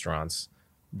struggling restaurants,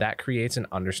 that creates an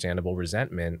understandable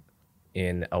resentment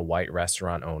in a white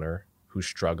restaurant owner who's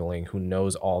struggling, who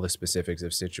knows all the specifics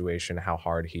of situation, how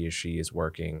hard he or she is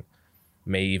working,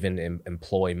 may even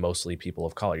employ mostly people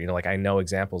of color. Like I know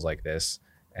examples like this,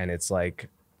 and it's like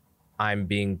I'm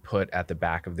being put at the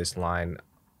back of this line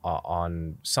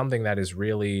on something that is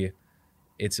really,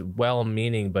 it's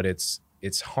well-meaning, but it's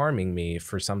harming me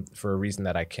for a reason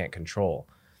that I can't control.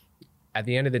 At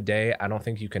the end of the day, I don't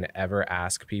think you can ever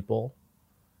ask people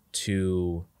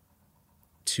to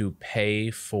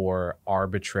pay for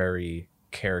arbitrary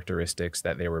characteristics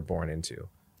that they were born into.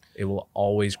 It will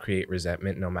always create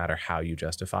resentment no matter how you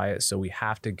justify it. So we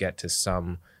have to get to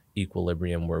some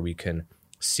equilibrium where we can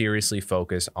seriously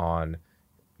focus on,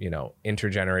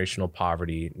 intergenerational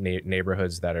poverty,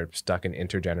 neighborhoods that are stuck in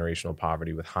intergenerational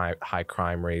poverty with high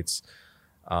crime rates,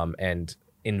 and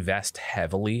invest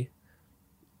heavily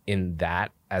in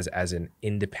that as an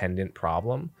independent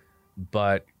problem,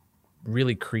 but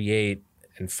really create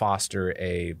and foster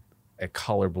a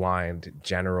colorblind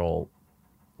general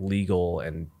legal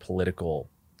and political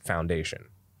foundation.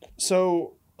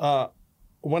 So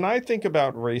when I think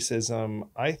about racism,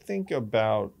 I think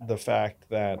about the fact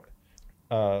that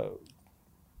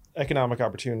economic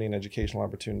opportunity and educational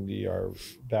opportunity are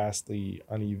vastly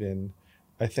uneven.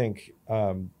 I think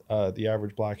the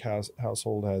average black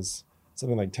household has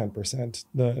something like 10%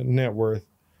 the net worth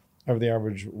of the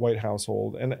average white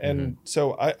household. And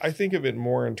so I think of it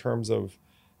more in terms of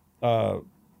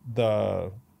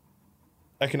the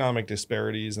economic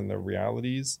disparities and the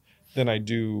realities than I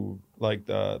do like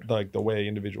the way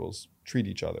individuals treat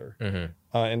each other.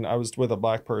 And I was with a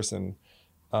black person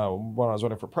when I was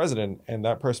running for president, and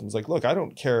that person was like, look, I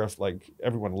don't care if like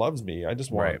everyone loves me. I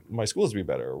just want my schools to be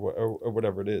better or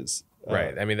whatever it is.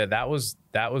 Right. I mean, that was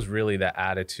really the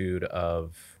attitude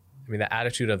of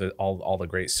all the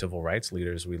great civil rights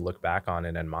leaders we look back on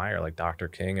and admire, like Dr.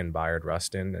 King and Bayard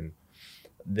Rustin, and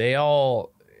they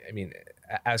all, I mean,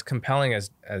 as compelling as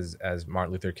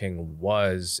Martin Luther King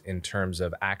was in terms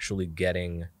of actually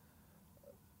getting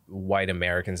white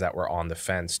Americans that were on the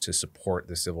fence to support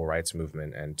the civil rights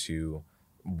movement and to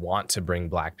want to bring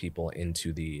black people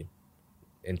into the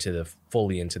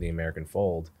fully into the American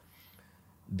fold,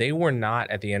 they were not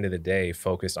at the end of the day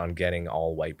focused on getting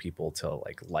all white people to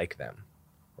like them,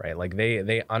 right? Like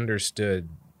they understood,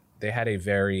 they had a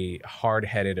very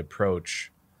hard-headed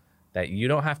approach that you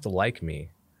don't have to like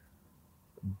me,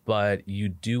 but you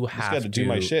do have to do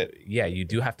my shit. Yeah, you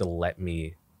do have to let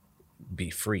me be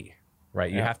free,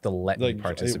 right? You have to let me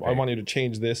participate. I want you to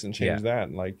change this and change that,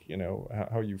 and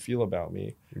how you feel about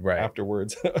me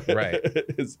afterwards right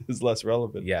is less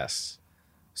relevant. Yes.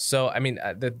 So I mean,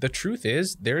 the truth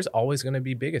is, there's always going to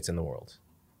be bigots in the world,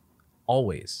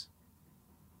 always,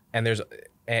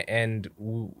 and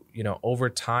over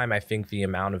time, I think the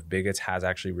amount of bigots has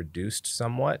actually reduced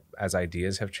somewhat as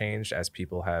ideas have changed, as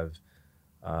people have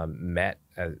met,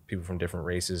 as people from different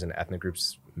races and ethnic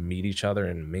groups meet each other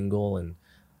and mingle,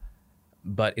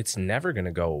 but it's never going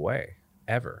to go away,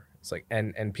 ever. It's like,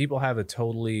 and people have a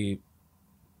totally,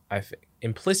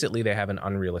 implicitly they have an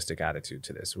unrealistic attitude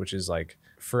to this, which is like,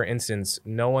 for instance,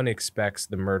 no one expects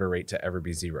the murder rate to ever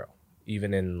be zero,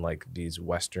 even in like these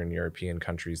Western European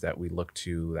countries that we look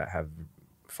to that have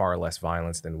far less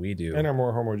violence than we do, and are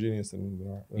more homogeneous than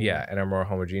we are. And are more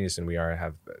homogeneous than we are, and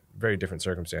have very different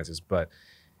circumstances. But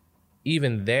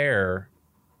even there,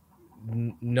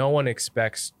 no one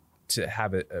expects to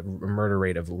have a murder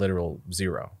rate of literal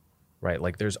zero, right?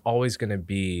 Like there's always going to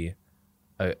be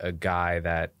a guy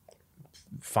that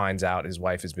finds out his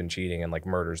wife has been cheating and like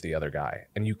murders the other guy,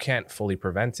 and you can't fully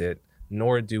prevent it,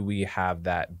 nor do we have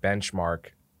that benchmark,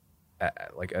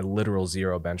 like a literal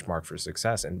zero benchmark for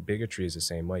success. And bigotry is the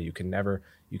same way. You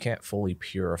can't fully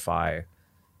purify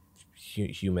the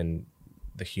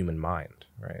human mind,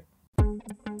 right?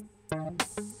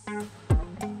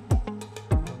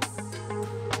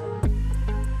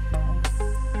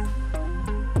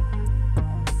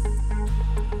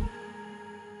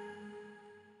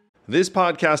 This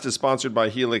podcast is sponsored by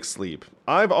Helix Sleep.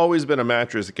 I've always been a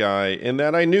mattress guy in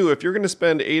that I knew if you're going to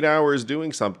spend 8 hours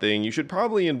doing something, you should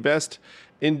probably invest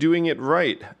in doing it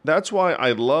right. That's why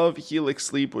I love Helix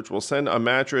Sleep, which will send a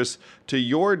mattress to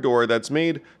your door that's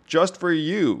made just for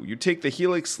you. You take the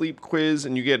Helix Sleep quiz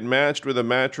and you get matched with a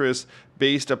mattress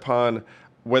based upon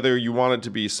whether you want it to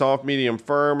be soft, medium,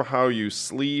 firm, how you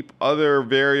sleep, other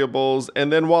variables,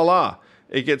 and then voila,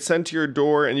 it gets sent to your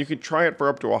door and you can try it for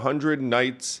up to 100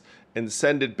 nights and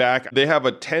send it back. They have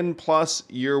a 10+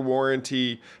 year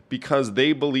warranty because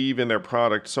they believe in their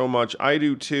product so much. I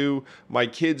do too. My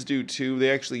kids do too.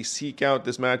 They actually seek out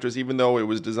this mattress even though it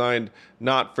was designed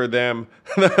not for them.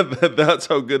 That's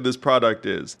how good this product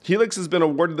is. Helix has been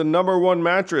awarded the #1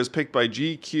 mattress picked by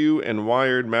GQ and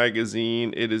Wired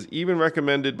magazine. It is even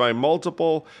recommended by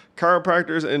multiple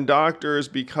chiropractors and doctors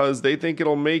because they think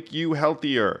it'll make you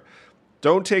healthier.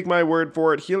 Don't take my word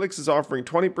for it. Helix is offering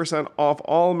 20% off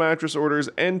all mattress orders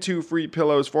and 2 free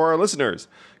pillows for our listeners.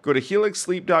 Go to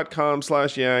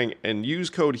helixsleep.com/yang and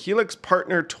use code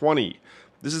HelixPartner20.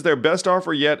 This is their best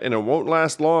offer yet, and it won't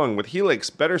last long. With Helix,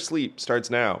 better sleep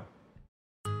starts now.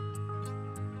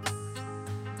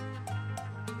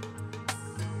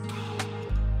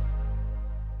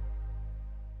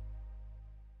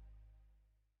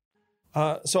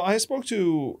 So I spoke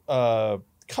to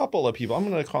couple of people. I'm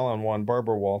going to call on one.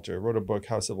 Barbara Walter wrote a book,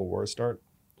 How Civil Wars Start.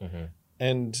 Mm-hmm.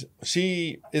 And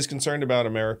she is concerned about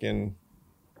American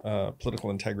political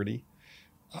integrity.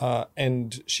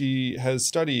 And she has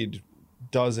studied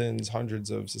hundreds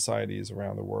of societies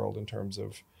around the world in terms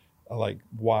of like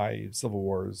why civil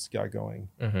wars got going.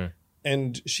 Mm-hmm.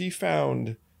 And she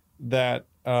found that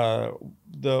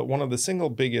one of the single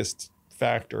biggest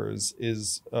factors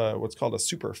is what's called a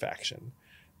super faction.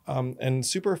 And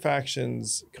super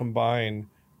factions combine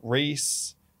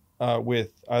race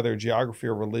with either geography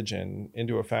or religion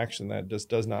into a faction that just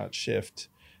does not shift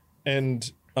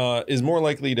and is more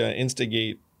likely to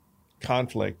instigate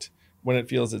conflict when it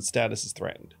feels its status is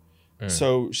threatened.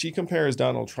 So she compares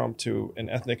Donald Trump to an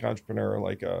ethnic entrepreneur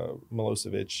like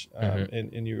Milosevic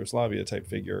in Yugoslavia type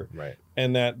figure. Right.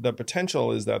 And that the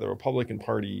potential is that the Republican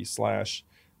Party /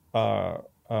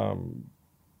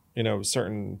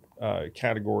 certain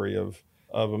category of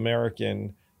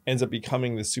American ends up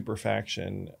becoming the super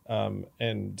faction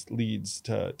and leads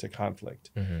to conflict.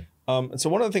 Mm-hmm. And so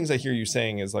one of the things I hear you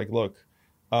saying is like, look,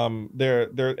 and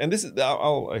this is I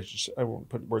won't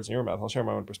put words in your mouth. I'll share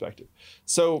my own perspective.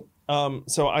 So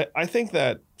I think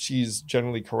that she's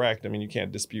generally correct. I mean, you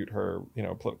can't dispute her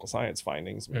political science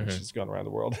findings. I mean, she's gone around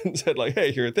the world and said like,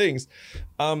 hey, here are things.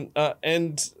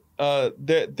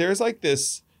 There's like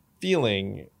this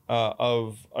feeling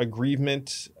of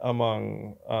aggrievement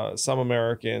among some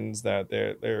Americans that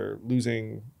they're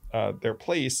losing their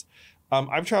place.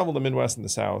 I've traveled the Midwest and the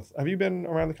South. Have you been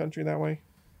around the country that way?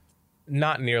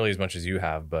 Not nearly as much as you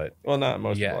have, but well, not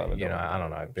most people yeah, haven't. you know, I don't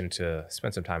know. I've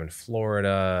spent some time in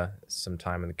Florida, some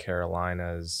time in the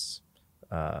Carolinas,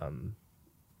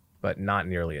 but not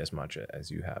nearly as much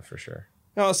as you have for sure.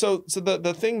 No, so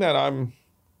the thing that I'm,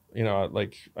 you know,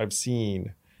 like I've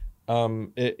seen,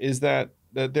 is that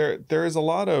there is a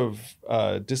lot of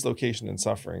dislocation and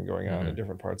suffering going on in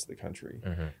different parts of the country,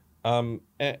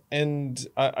 and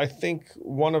I think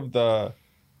one of the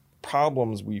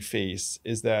problems we face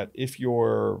is that if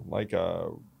you're like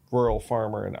a rural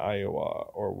farmer in Iowa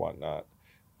or whatnot,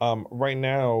 right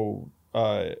now,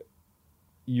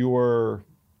 your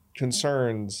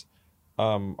concerns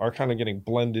are kind of getting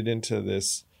blended into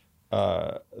this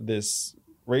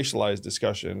racialized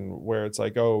discussion where it's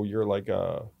like, oh, you're like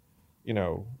a, you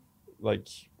know, like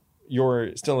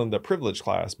you're still in the privileged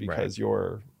class because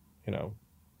you're, you know,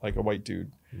 like a white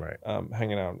dude, right,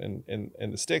 hanging out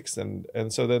in the sticks, and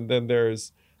so then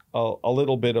there's a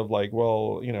little bit of like,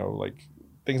 well, you know, like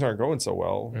things aren't going so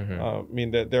well. I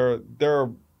mean that there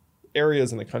are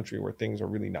areas in the country where things are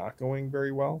really not going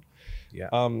very well. Yeah.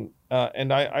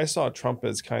 And I saw Trump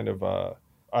as kind of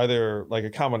either like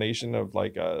a combination of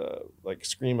like a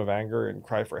scream of anger and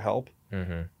cry for help.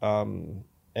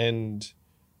 And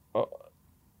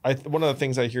one of the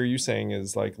things I hear you saying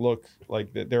is like, look,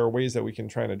 like there are ways that we can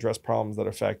try and address problems that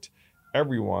affect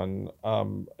everyone,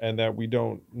 and that we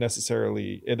don't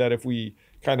necessarily, that if we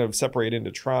kind of separate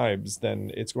into tribes,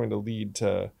 then it's going to lead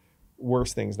to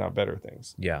worse things, not better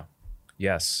things. Yeah.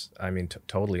 Yes. I mean,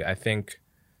 totally. I think,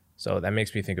 so that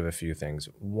makes me think of a few things.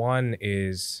 One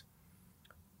is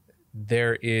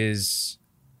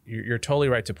you're totally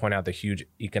right to point out the huge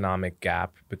economic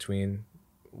gap between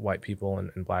white people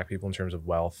and black people in terms of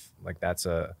wealth. Like that's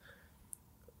a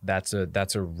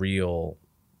real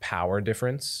power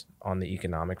difference on the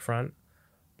economic front,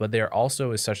 but there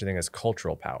also is such a thing as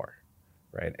cultural power,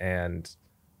 right? And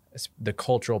the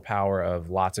cultural power of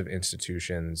lots of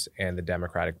institutions and the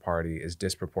Democratic Party is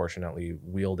disproportionately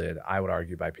wielded, I would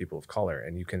argue, by people of color.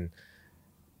 And you can,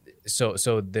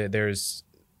 there's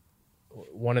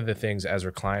one of the things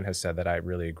Ezra Klein has said that I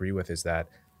really agree with is that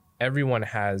everyone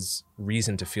has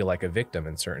reason to feel like a victim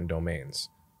in certain domains,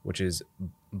 which is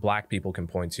black people can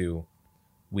point to,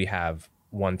 we have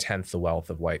 1/10 the wealth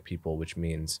of white people, which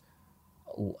means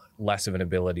less of an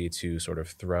ability to sort of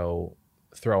throw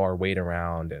our weight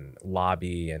around and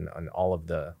lobby and all of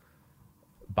the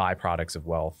byproducts of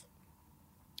wealth.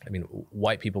 I mean,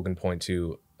 white people can point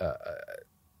to,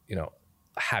 you know,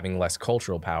 having less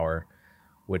cultural power,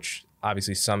 which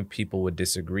obviously some people would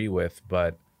disagree with,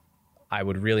 but I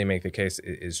would really make the case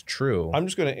is true. I'm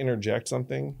just going to interject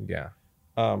something. Yeah.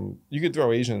 You could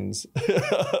throw Asians,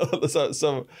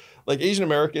 so like Asian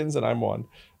Americans, and I'm one.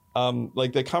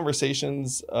 Like the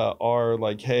conversations are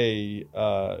like, hey,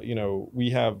 you know,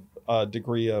 we have a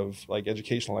degree of like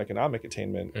educational economic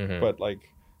attainment, but like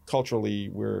culturally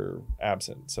we're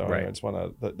absent. So I just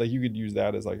want to that you could use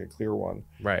that as like a clear one,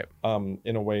 right?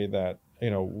 In a way that, you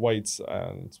know, whites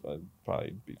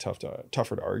probably be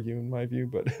tougher to argue in my view,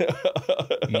 but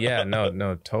yeah,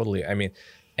 no, totally. I mean,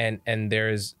 and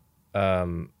there's,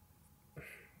 I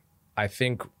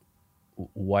think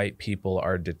white people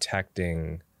are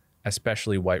detecting,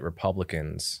 especially white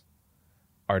Republicans,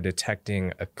 are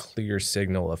detecting a clear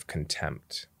signal of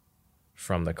contempt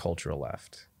from the cultural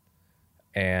left,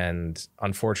 and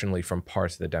unfortunately from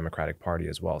parts of the Democratic Party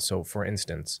as well. So, for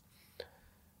instance,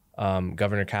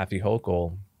 Governor Kathy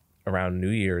Hochul, around New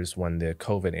Year's, when the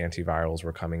COVID antivirals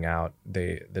were coming out,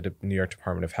 the New York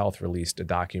Department of Health released a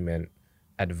document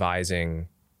advising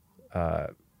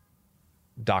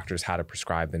doctors how to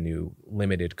prescribe the new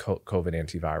limited COVID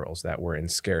antivirals that were in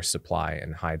scarce supply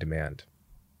and high demand.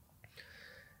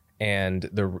 And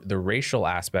the racial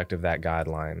aspect of that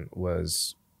guideline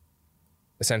was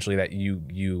essentially that you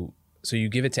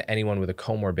give it to anyone with a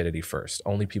comorbidity first.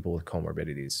 Only people with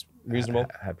comorbidities reasonable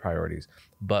had priorities.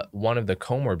 But one of the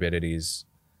comorbidities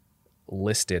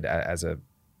listed as a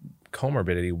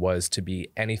comorbidity was to be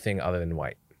anything other than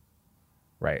white,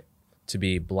 right? To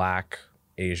be Black,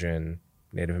 Asian,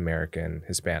 Native American,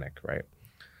 Hispanic, right?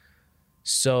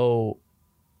 So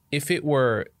if it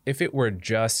were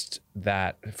just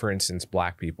that, for instance,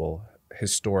 Black people,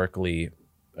 historically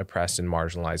oppressed and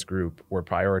marginalized group, were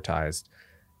prioritized,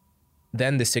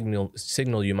 then the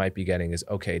signal you might be getting is,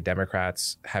 okay,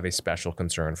 Democrats have a special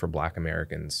concern for Black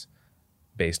Americans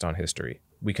based on history.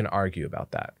 We can argue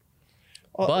about that.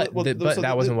 But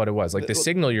that wasn't what it was. Like the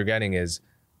signal you're getting is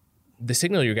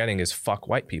fuck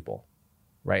white people,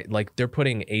 right? Like they're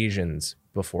putting Asians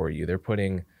before you. They're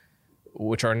putting,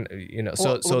 which are, you know,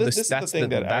 that's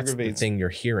the thing you're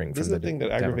hearing from the thing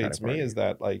that aggravates me is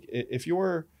that like if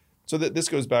you're So that this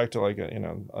goes back to like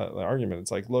an argument.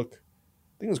 It's like, look,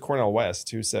 I think it was Cornel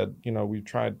West who said, we've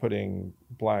tried putting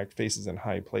black faces in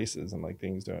high places and like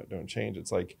things don't change.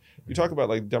 It's like you talk about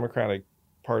like Democratic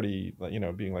Party,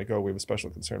 being like, oh, we have a special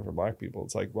concern for black people.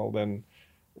 It's like, well, then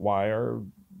why are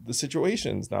the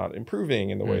situations not improving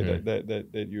in the way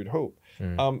that you'd hope?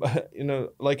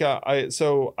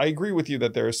 So I agree with you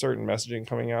that there is certain messaging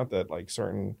coming out that like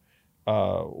certain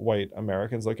white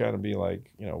Americans look at and be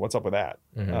like, what's up with that?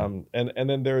 And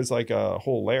then there's like a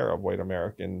whole layer of white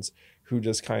Americans who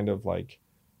just kind of like,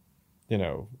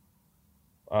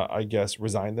 I guess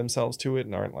resign themselves to it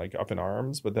and aren't like up in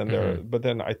arms. But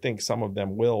then I think some of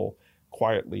them will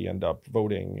quietly end up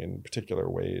voting in particular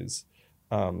ways.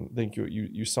 I think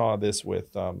you saw this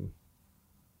with some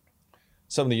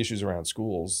of the issues around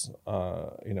schools.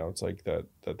 It's like that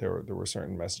there were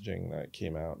certain messaging that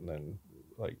came out, and then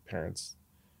like parents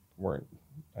weren't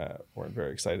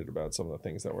very excited about some of the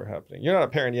things that were happening. You're not a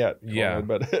parent yet, Coleman,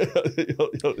 but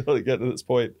you'll get to this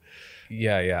point.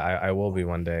 I will be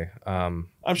one day. I'm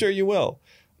sure you will.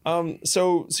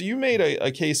 So you made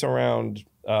a case around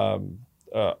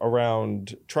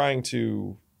trying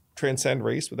to transcend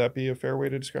race. Would that be a fair way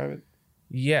to describe it?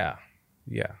 Yeah.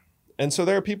 And so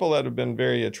there are people that have been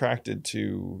very attracted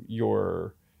to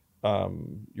your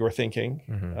thinking,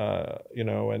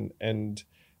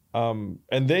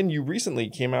 and then you recently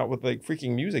came out with like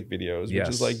freaking music videos, which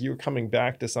is like you're coming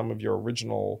back to some of your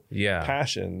original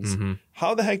passions.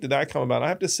 How the heck did that come about? I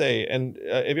have to say, and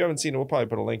if you haven't seen it, we'll probably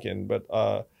put a link in, but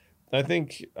I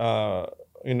think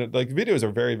like videos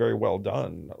are very, very well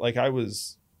done. Like I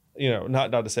was,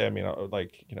 not to say, I mean,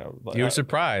 you were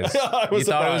surprised. You thought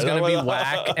it was going to be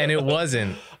whack, and it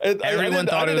wasn't. Everyone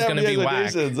thought it was going to be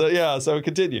whack. So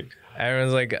continue.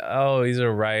 Everyone's like, oh, he's a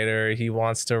writer. He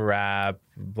wants to rap,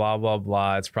 blah, blah,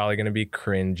 blah. It's probably going to be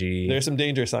cringy. There's some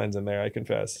danger signs in there, I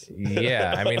confess.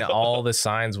 Yeah. I mean, all the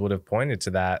signs would have pointed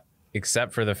to that,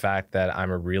 except for the fact that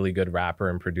I'm a really good rapper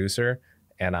and producer,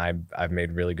 and I've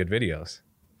made really good videos.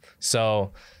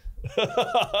 So... I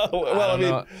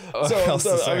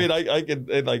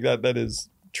can like that. That is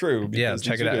true. Because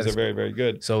check it out. Are very, very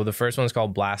good. So the first one's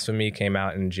called Blasphemy, came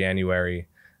out in January.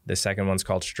 The second one's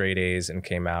called Straight A's and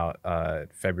came out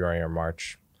February or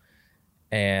March.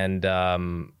 And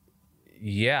I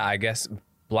guess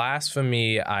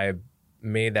Blasphemy, I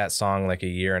made that song like a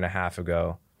year and a half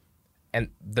ago. And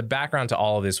the background to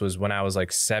all of this was when I was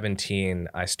like 17,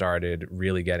 I started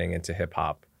really getting into hip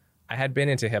hop. I had been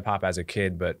into hip hop as a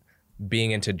kid, but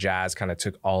being into jazz kind of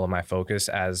took all of my focus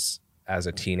as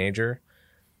a teenager.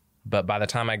 But by the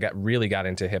time I really got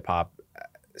into hip hop,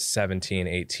 17,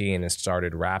 18, and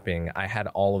started rapping, I had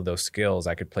all of those skills.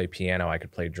 I could play piano, I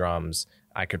could play drums,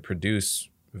 I could produce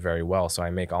very well. So I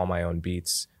make all my own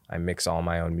beats, I mix all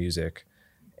my own music.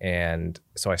 And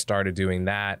so I started doing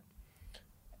that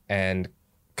and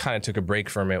kind of took a break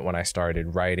from it when I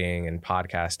started writing and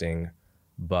podcasting,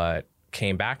 but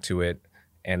came back to it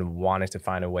and wanted to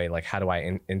find a way, like, how do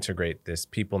I integrate this?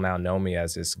 People now know me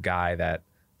as this guy that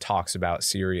talks about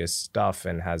serious stuff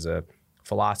and has a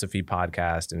philosophy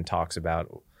podcast and talks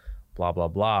about blah, blah,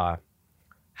 blah.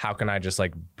 How can I just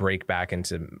like break back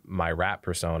into my rap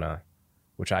persona,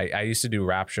 which I used to do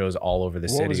rap shows all over the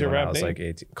city when I was like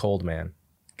 18. Cold Man.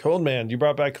 Cold Man. You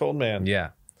brought back Cold Man. Yeah.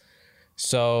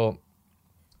 So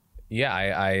yeah,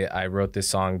 I wrote this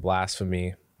song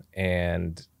Blasphemy,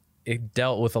 and it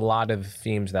dealt with a lot of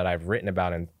themes that I've written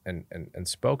about and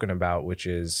spoken about, which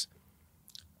is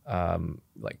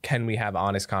like, can we have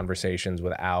honest conversations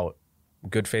without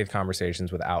good faith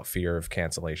conversations without fear of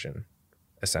cancellation,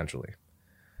 essentially.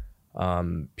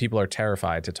 People are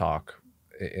terrified to talk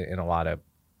in a lot of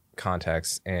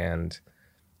contexts, and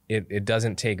it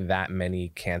doesn't take that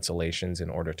many cancellations in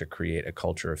order to create a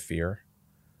culture of fear.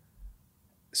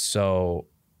 So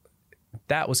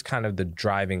that was kind of the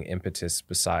driving impetus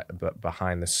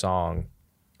behind the song.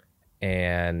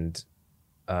 And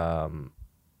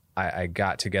I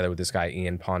got together with this guy,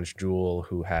 Ian Ponch Jewell,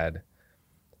 who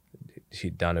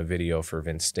he'd done a video for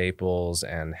Vince Staples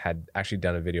and had actually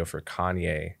done a video for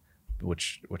Kanye,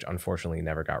 which unfortunately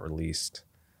never got released.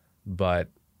 But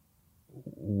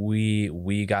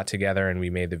we got together and we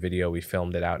made the video. We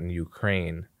filmed it out in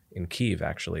Ukraine, in Kyiv,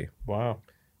 actually. Wow.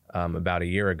 About a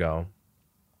year ago,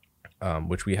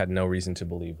 which we had no reason to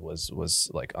believe was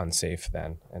like unsafe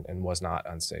then, and was not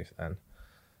unsafe then.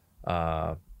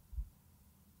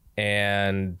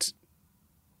 And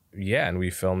we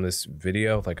filmed this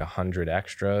video with like 100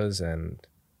 extras, and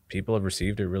people have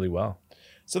received it really well.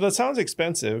 So that sounds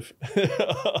expensive.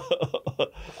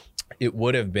 It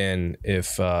would have been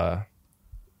if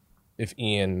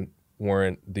Ian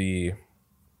weren't the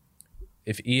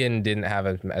if Ian didn't have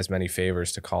as many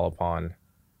favors to call upon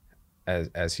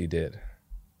as he did.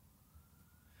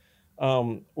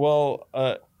 Well,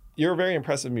 you're a very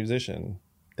impressive musician.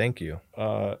 Thank you.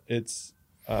 It's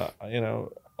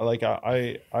like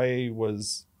I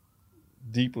was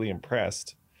deeply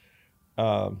impressed.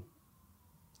 I'm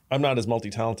not as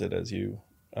multi-talented as you.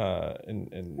 How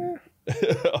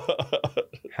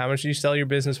much did you sell your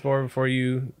business for before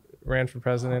you ran for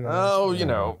president? Oh,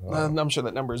 I'm sure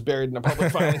that number is buried in a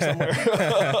public filing somewhere.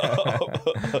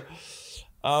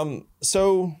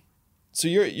 So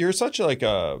you're such like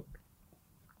an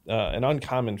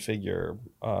uncommon figure.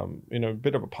 A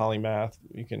bit of a polymath.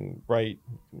 You can write,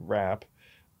 rap.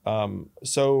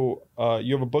 So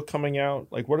you have a book coming out.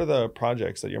 Like, what are the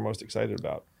projects that you're most excited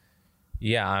about?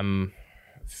 Yeah, I'm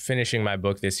finishing my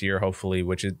book this year, hopefully,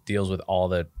 which deals with all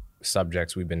the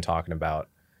subjects we've been talking about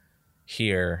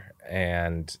here,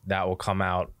 and that will come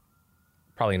out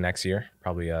probably next year.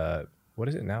 Probably what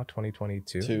is it now?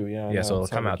 2022. Yeah. So it'll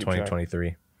come out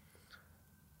 2023.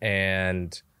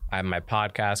 And I have my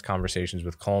podcast, Conversations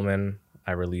with Coleman.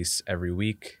 I release every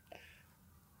week,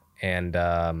 and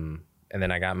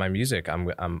then I got my music.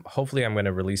 Hopefully I'm going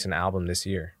to release an album this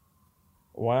year.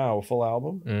 Wow, a full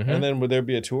album? Mm-hmm. And then would there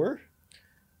be a tour?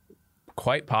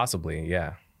 Quite possibly,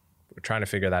 yeah. We're trying to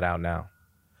figure that out now.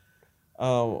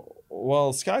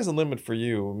 Well, sky's the limit for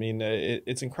you. I mean,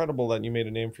 it's incredible that you made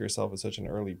a name for yourself at such an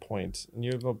early point. And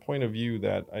you have a point of view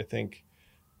that I think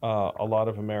a lot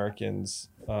of Americans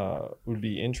would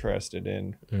be interested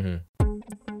in. Mm-hmm.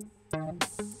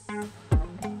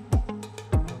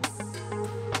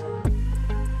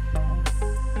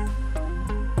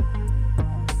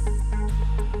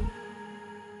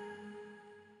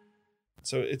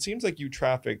 So it seems like you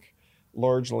traffic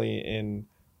largely in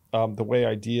the way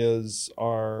ideas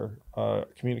are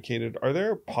communicated. Are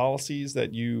there policies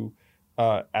that you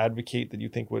advocate that you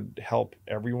think would help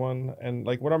everyone? And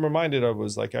like what I'm reminded of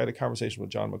was like I had a conversation with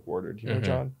John McWhorter. Do you know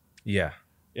John? Yeah.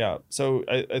 Yeah. So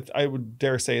I would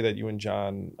dare say that you and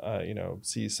John,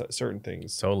 see certain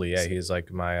things. Totally. Yeah. He's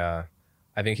like my,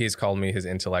 I think he's called me his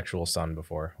intellectual son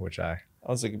before, which I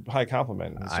was like a high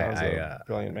compliment. John's a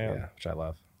brilliant man. Yeah, which I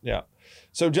love. Yeah.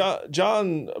 So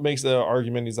John makes the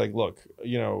argument. He's like, look,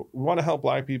 we want to help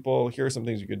Black people. Here are some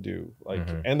things you could do, like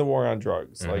end the war on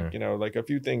drugs. Like, like a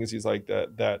few things he's like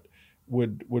that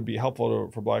would be helpful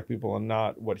for Black people and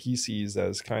not what he sees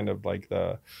as kind of like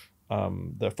the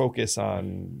focus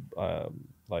on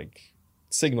like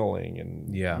signaling and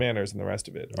manners and the rest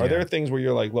of it. Are there things where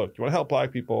you're like, look, you want to help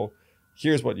Black people?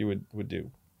 Here's what you would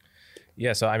do.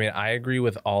 Yeah, so I mean, I agree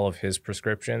with all of his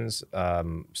prescriptions.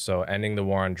 So ending the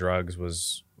war on drugs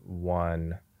was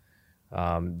one.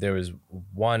 There was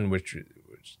one which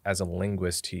as a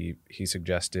linguist, he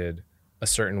suggested a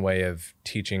certain way of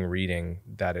teaching reading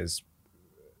that is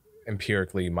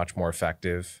empirically much more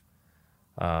effective,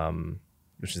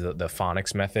 which is the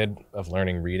phonics method of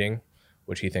learning reading,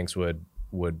 which he thinks would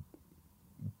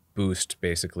boost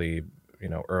basically,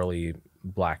 early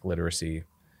Black literacy.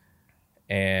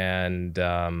 And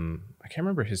I can't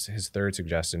remember his third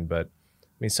suggestion, but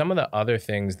I mean, some of the other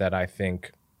things that I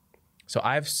think, so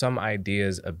I have some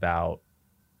ideas about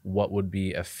what would be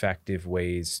effective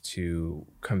ways to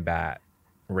combat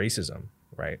racism,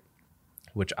 right?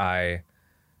 Which I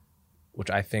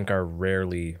think are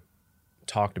rarely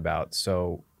talked about.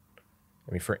 So,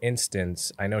 I mean, for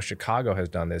instance, I know Chicago has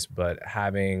done this, but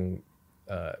having,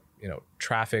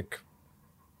 traffic,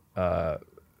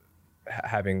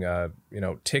 having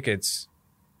tickets,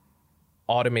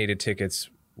 automated tickets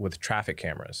with traffic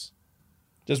cameras.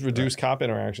 Just reduce cop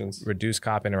interactions.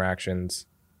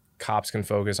 Cops can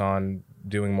focus on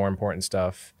doing more important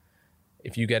stuff.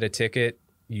 If you get a ticket,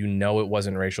 it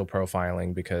wasn't racial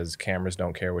profiling because cameras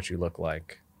don't care what you look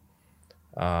like.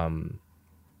 I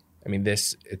mean,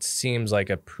 it seems like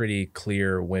a pretty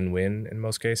clear win-win in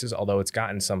most cases, although it's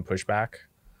gotten some pushback.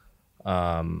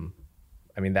 I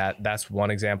mean, that's one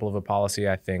example of a policy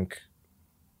I think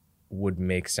would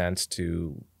make sense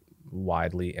to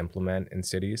widely implement in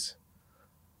cities.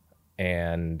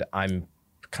 And I'm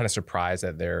kind of surprised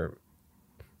that there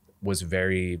was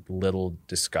very little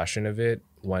discussion of it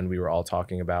when we were all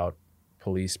talking about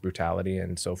police brutality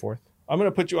and so forth. I'm going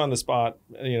to put you on the spot,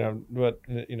 but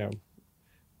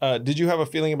did you have a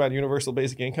feeling about universal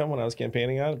basic income when I was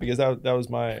campaigning on it? Because that's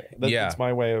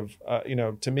my way of,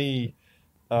 to me,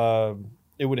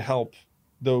 it would help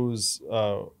those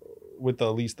with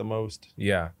the least the most.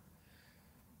 Yeah.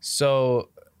 So,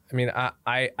 I mean,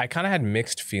 I kind of had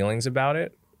mixed feelings about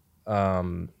it.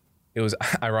 it was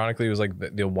ironically, it was like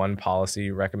the one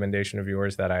policy recommendation of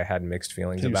yours that I had mixed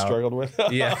feelings You about. struggled with?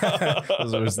 Yeah,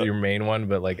 it was your main one,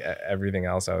 but like everything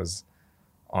else I was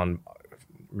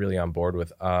really on board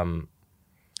with.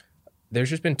 There's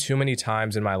just been too many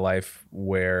times in my life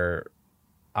where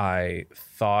I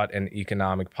thought an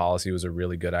economic policy was a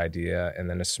really good idea, and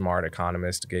then a smart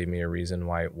economist gave me a reason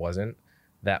why it wasn't.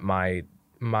 That my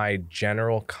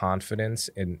general confidence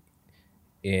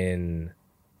in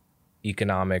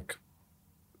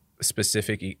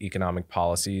specific economic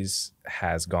policies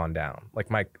has gone down.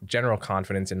 Like my general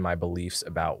confidence in my beliefs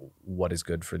about what is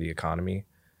good for the economy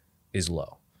is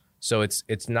low. So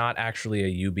it's not actually a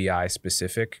UBI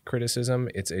specific criticism.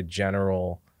 It's a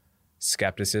general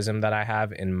skepticism that I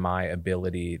have in my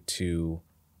ability to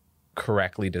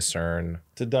correctly discern,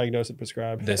 to diagnose and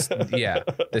prescribe this. Yeah,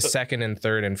 the second and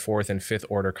third and fourth and fifth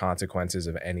order consequences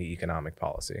of any economic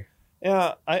policy.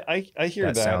 Yeah, I hear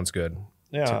that. That sounds good.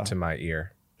 Yeah. To my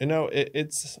ear. You know,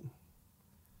 it's. I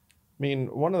mean,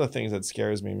 one of the things that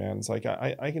scares me, man, is like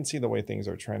I can see the way things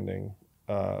are trending.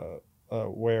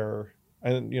 Where,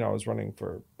 and you know, I was running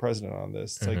for president on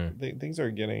this. It's like things are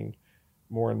getting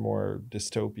more and more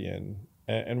dystopian.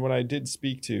 And when I did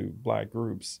speak to Black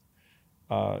groups,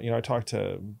 you know, I talked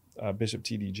to Bishop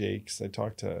T.D. Jakes. I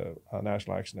talked to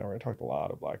National Action Network. I talked to a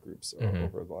lot of Black groups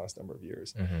over the last number of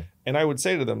years. And I would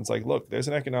say to them, it's like, look, there's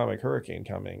an economic hurricane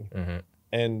coming.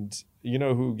 And you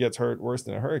know who gets hurt worse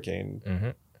than a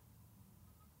hurricane?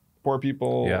 Poor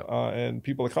people and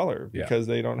people of color, because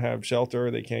they don't have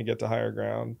shelter. They can't get to higher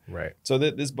ground. Right. So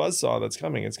that this buzzsaw that's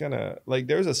coming, it's going to, like,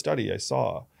 there's a study I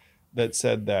saw that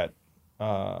said that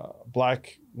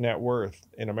Black net worth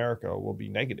in America will be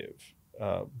negative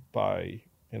by,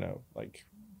 you know, like,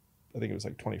 I think it was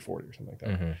like 2040 or something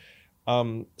like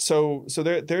that. So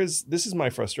there's, this is my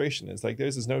frustration, is like,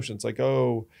 there's this notion, it's like,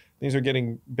 oh, things are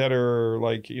getting better,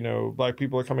 like, you know, Black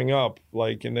people are coming up,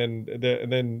 like, and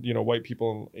then, you know, white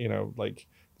people, you know, like,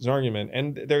 there's an argument,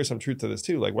 and there's some truth to this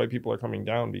too, like, white people are coming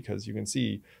down because you can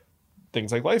see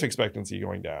things like life expectancy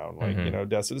going down, like, you know,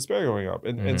 deaths of despair going up.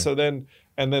 And so then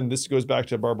this goes back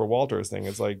to Barbara Walters thing.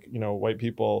 It's like, you know, white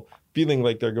people feeling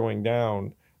like they're going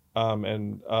down,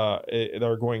 and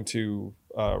they're going to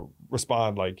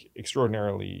respond like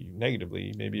extraordinarily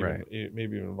negatively, maybe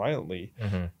even violently.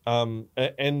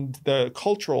 And the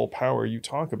cultural power you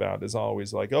talk about is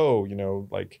always like, oh, you know,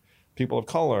 like people of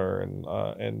color and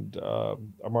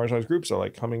marginalized groups are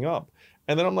like coming up.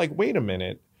 And then I'm like, wait a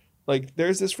minute. Like,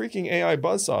 there's this freaking AI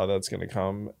buzzsaw that's going to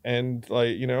come, and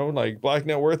like, you know, like Black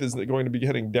net worth is going to be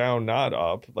heading down, not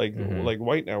up. Like, like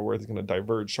white net worth is going to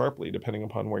diverge sharply depending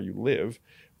upon where you live.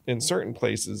 In certain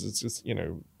places, it's just, you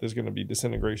know, there's going to be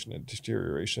disintegration and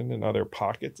deterioration. In other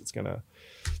pockets, it's going to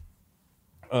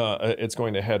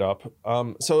head up.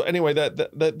 So anyway,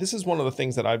 that this is one of the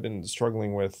things that I've been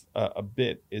struggling with a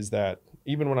bit, is that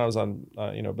even when I was on,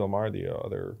 you know, Bill Maher the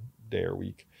other day or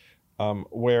week,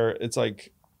 where it's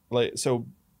like, so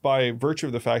by virtue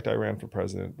of the fact I ran for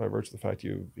president, by virtue of the fact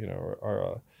you know, are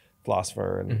a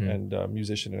philosopher and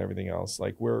musician and everything else,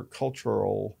 like, we're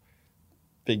cultural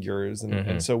figures,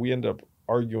 and so we end up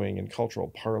arguing in cultural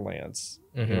parlance.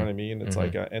 You know what I mean? It's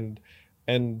like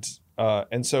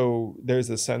and so there's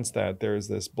this sense that there's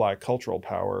this Black cultural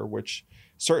power, which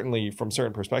certainly from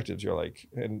certain perspectives you're like,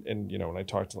 and you know, when I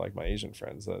talk to like my Asian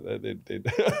friends,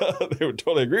 they would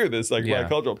totally agree with this. Like, Black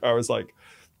cultural power is like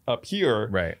up here,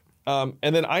 right?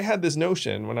 And then I had this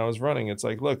notion when I was running. It's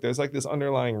like, look, there's like this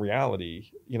underlying reality.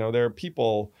 You know, there are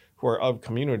people who are of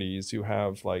communities who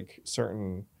have like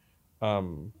certain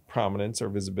prominence or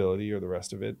visibility or the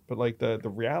rest of it, but like the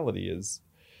reality is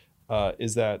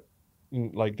that,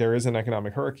 like, there is an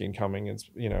economic hurricane coming. It's,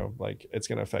 you know, like, it's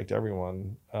going to affect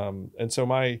everyone. And so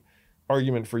my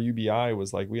argument for UBI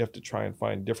was like, we have to try and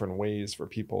find different ways for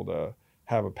people to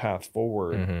have a path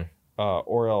forward,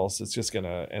 or else it's just going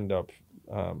to end up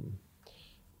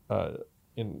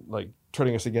in like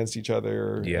turning us against each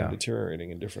other and deteriorating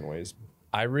in different ways.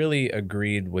 I really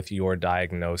agreed with your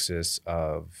diagnosis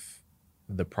of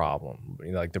the problem,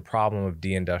 like the problem of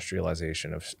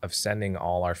deindustrialization, of sending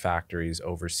all our factories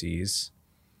overseas.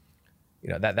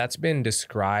 You know, that's been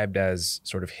described as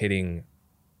sort of hitting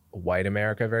white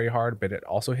America very hard, but it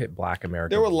also hit Black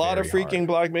America. There were a lot of very freaking hard.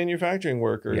 Black manufacturing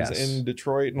workers in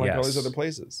Detroit and like all these other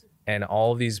places. And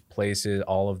all of these places,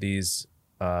 all of these,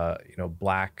 you know,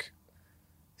 Black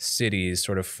cities,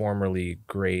 sort of formerly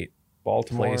great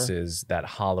Baltimore places that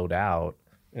hollowed out.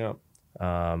 Yeah.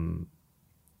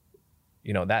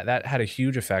 You know, that had a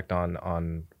huge effect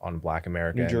on Black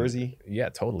America. New Jersey. Yeah,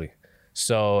 totally.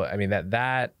 So, I mean,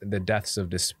 that the deaths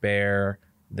of despair,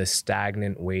 the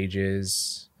stagnant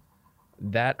wages,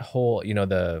 that whole, you know,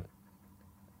 the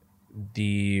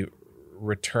the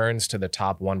returns to the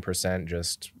top 1%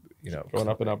 just, going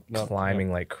up and up, and up,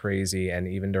 climbing like crazy. And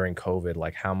even during COVID,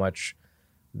 like how much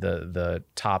the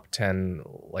top 10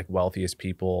 like wealthiest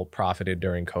people profited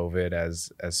during COVID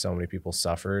as so many people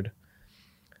suffered.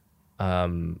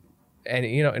 And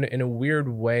in a weird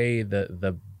way,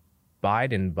 the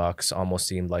Biden bucks almost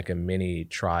seemed like a mini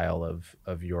trial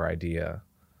of your idea,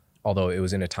 although it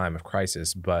was in a time of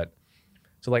crisis. But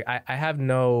so like I have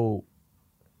no.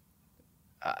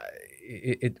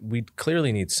 We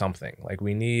clearly need something. Like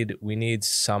we need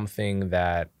something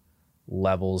that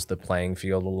levels the playing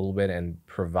field a little bit and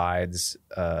provides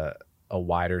a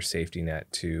wider safety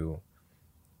net to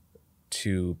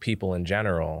people in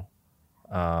general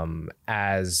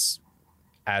as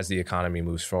the economy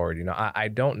moves forward. I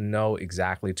don't know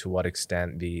exactly to what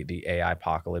extent the AI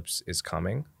apocalypse is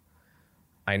coming.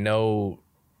 I know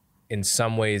in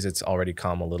some ways it's already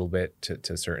come a little bit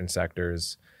to certain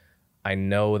sectors. I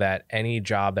know that any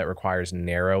job that requires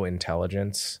narrow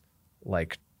intelligence,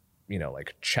 like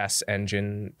chess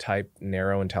engine type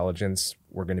narrow intelligence,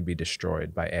 we're going to be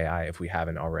destroyed by AI if we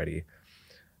haven't already.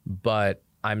 But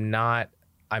I'm not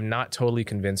totally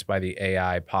convinced by the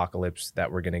AI apocalypse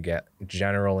that we're going to get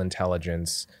general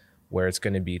intelligence where it's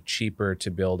going to be cheaper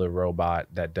to build a robot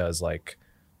that does like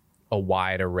a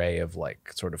wide array of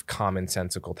like sort of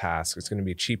commonsensical tasks. It's going to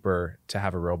be cheaper to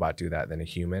have a robot do that than a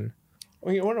human.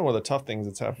 Well, one of the tough things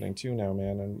that's happening too now,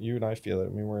 man, and you and I feel it. I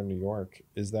mean, we're in New York.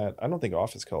 Is that I don't think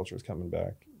office culture is coming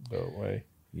back the way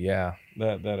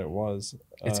that it was.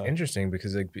 It's interesting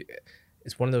because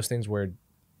it's one of those things where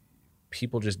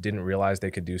people just didn't realize they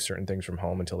could do certain things from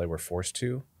home until they were forced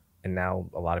to, and now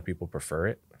a lot of people prefer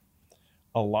it.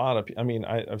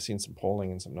 I've seen some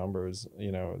polling and some numbers.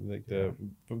 Like the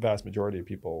vast majority of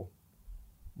people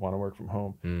want to work from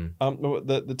home.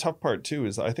 The tough part too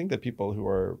is I think that people who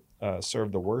are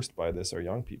served the worst by this are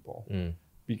young people,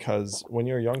 because when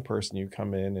you're a young person, you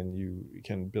come in and you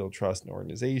can build trust in an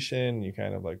organization. You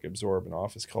kind of like absorb an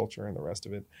office culture and the rest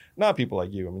of it. Not people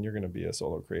like you. I mean, you're going to be a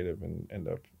solo creative and end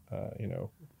up,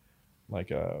 like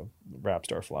a rap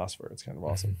star philosopher. It's kind of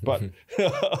awesome,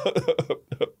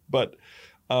 but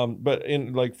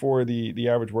in like for the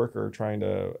average worker trying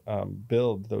to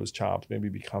build those chops, maybe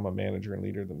become a manager and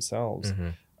leader themselves,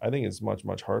 I think it's much,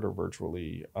 much harder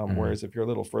virtually. Whereas if you're a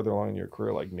little further along in your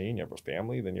career like me and you have a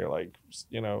family, then you're like,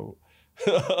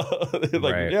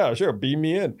 right. Yeah, sure, beam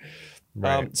me in.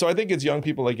 Right. So I think it's young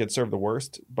people that get served the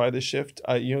worst by this shift.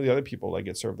 The other people that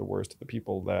get served the worst are the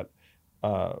people that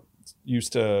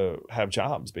used to have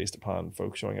jobs based upon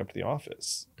folks showing up to the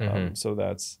office. So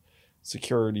that's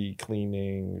security,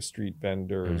 cleaning, street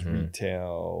vendors,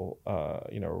 retail,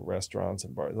 restaurants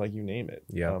and bars, like you name it.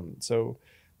 Yeah. So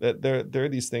that there are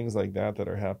these things like that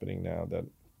are happening now that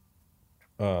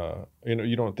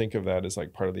you don't think of that as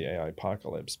like part of the AI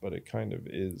apocalypse, but it kind of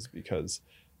is, because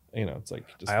it's like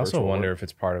just I also wonder work. if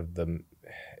it's part of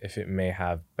if it may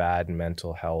have bad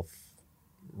mental health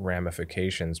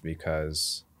ramifications,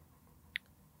 because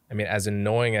I mean, as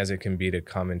annoying as it can be to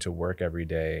come into work every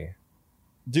day,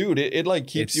 dude, it like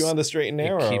keeps you on the straight and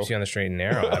narrow. It keeps you on the straight and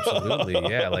narrow. Absolutely.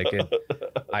 Yeah. Like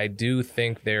I do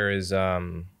think there is,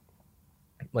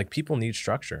 like people need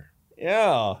structure.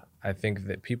 Yeah. I think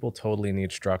that people totally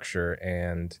need structure,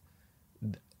 and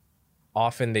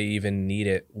often they even need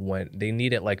it when they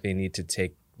need it, like they need to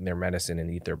take their medicine and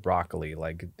eat their broccoli.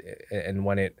 Like, and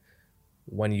when it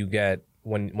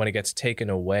gets taken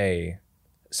away,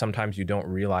 sometimes you don't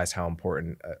realize how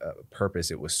important a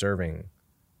purpose it was serving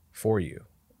for you,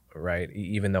 right?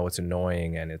 Even though it's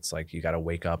annoying and it's like you got to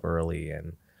wake up early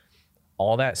and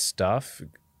all that stuff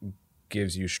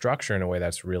gives you structure in a way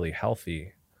that's really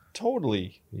healthy.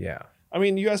 Totally. Yeah. I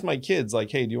mean, you ask my kids,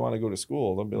 like, hey, do you want to go to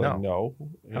school? They'll be like, no.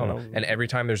 No. And every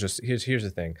time there's here's the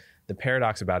thing. The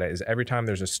paradox about it is every time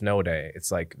there's a snow day, it's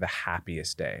like the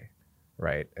happiest day,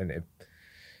 right? And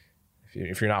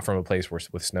if you're not from a place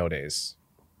with snow days,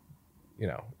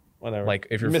 whatever. Like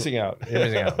if you're missing out. You're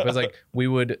missing out. But it's like we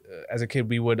would, as a kid,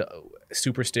 we would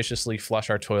superstitiously flush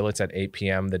our toilets at 8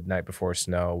 p.m. the night before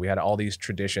snow. We had all these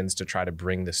traditions to try to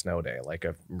bring the snow day, like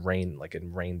a rain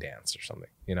dance or something,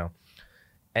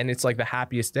 And it's like the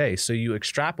happiest day. So you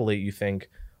extrapolate, you think,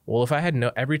 well, if I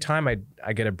had every time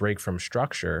I get a break from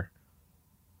structure,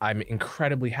 I'm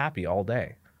incredibly happy all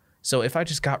day. So if I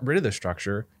just got rid of the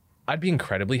structure, I'd be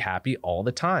incredibly happy all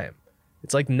the time.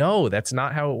 It's like, no, that's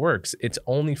not how it works. It's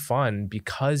only fun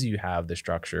because you have the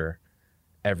structure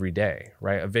every day,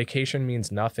 right? A vacation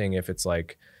means nothing if it's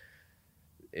like,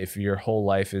 if your whole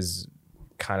life is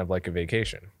kind of like a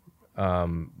vacation.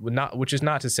 Which is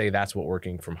not to say that's what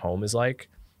working from home is like,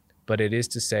 but it is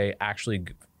to say actually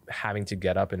having to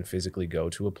get up and physically go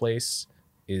to a place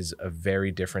is a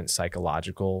very different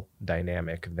psychological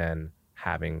dynamic than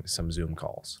having some Zoom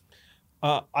calls.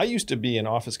 I used to be an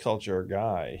office culture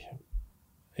guy.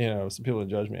 You know, some people would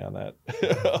judge me on that.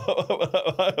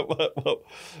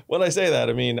 When I say that,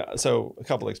 I mean, so a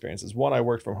couple experiences. One, I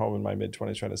worked from home in my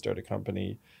mid-20s trying to start a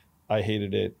company. I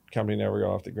hated it. Company never got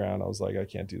off the ground. I was like, I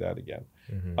can't do that again.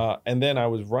 And then I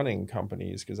was running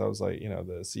companies because I was like, you know,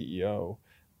 the CEO.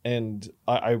 And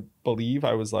I believe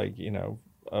I was like, you know,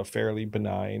 a fairly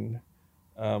benign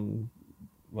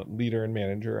leader and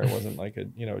manager. I wasn't like a,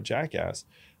 you know, a jackass.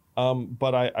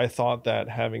 But I thought that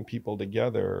having people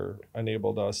together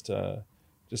enabled us to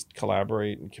just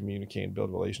collaborate and communicate and build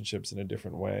relationships in a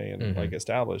different way and like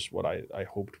establish what I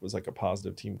hoped was like a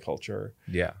positive team culture.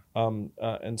 Yeah.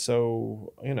 And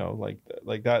so, you know,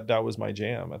 like that was my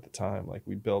jam at the time. Like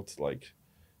we built like,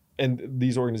 and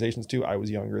these organizations too, I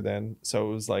was younger then. So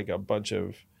it was like a bunch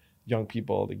of young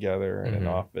people together in an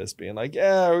office being like,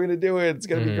 yeah, we're going to do it. It's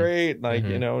going to be great. Like,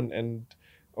 you know,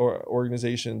 or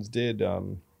organizations did,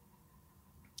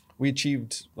 we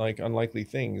achieved like unlikely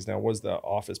things. Now, was the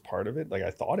office part of it? Like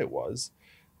I thought it was.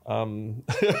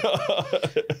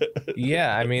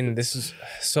 Yeah, I mean, this is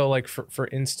so like for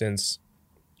instance,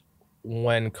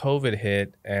 when COVID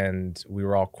hit and we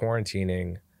were all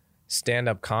quarantining,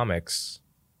 stand-up comics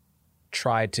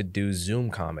tried to do Zoom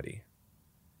comedy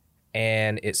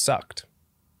and it sucked.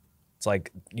 It's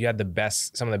like you had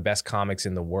some of the best comics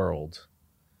in the world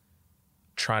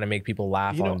trying to make people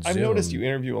laugh on Zoom. I've noticed you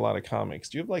interview a lot of comics.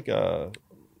 Do you have like I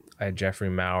had Jeffrey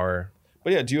Maurer.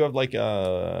 But yeah, do you have like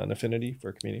an affinity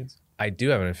for comedians? I do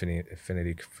have an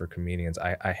affinity for comedians.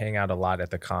 I hang out a lot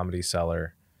at the Comedy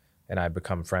Cellar, and I've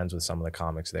become friends with some of the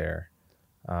comics there.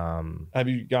 Have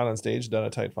you gone on stage, done a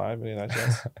tight five, any of that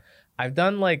jazz? I've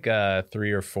done like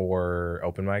 3 or 4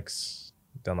 open mics,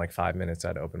 done like 5 minutes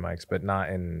at open mics, but not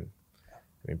in...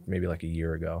 I mean, maybe like a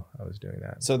year ago, I was doing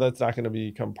that. So that's not going to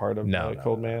become part of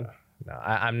Cold Man? No,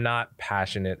 I'm not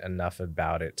passionate enough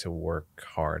about it to work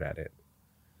hard at it.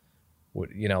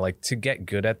 You know, like to get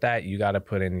good at that, you got to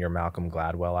put in your Malcolm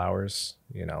Gladwell hours,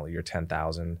 you know, your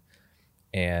 10,000.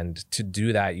 And to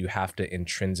do that, you have to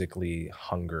intrinsically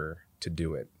hunger to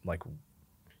do it. Like,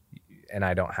 and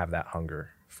I don't have that hunger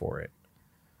for it.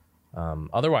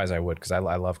 Otherwise, I would, because I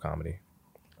love comedy.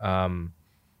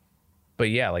 But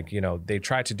yeah, like, you know, they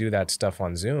try to do that stuff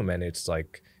on Zoom and it's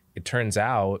like, it turns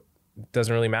out it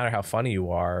doesn't really matter how funny you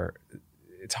are.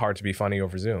 It's hard to be funny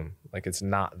over Zoom. Like it's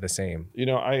not the same. You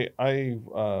know, I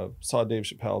saw Dave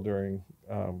Chappelle during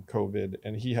COVID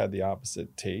and he had the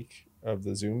opposite take of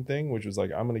the Zoom thing, which was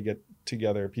like, I'm going to get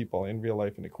together people in real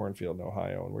life in a cornfield in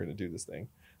Ohio and we're going to do this thing.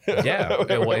 Yeah,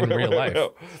 well, in real life.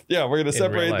 Yeah, we're gonna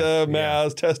separate the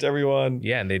mass, test everyone.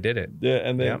 Yeah, and they did it. Yeah,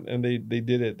 and they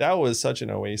did it. That was such an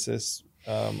oasis.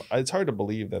 It's hard to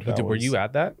believe that. Were you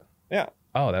at that? Yeah.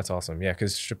 Oh, that's awesome. Yeah,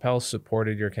 because Chappelle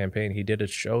supported your campaign. He did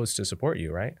shows to support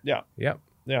you, right? Yeah. Yep.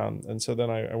 Yeah, and so then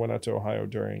I went out to Ohio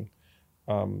during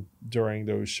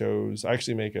those shows. I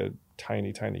actually make a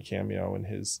tiny cameo in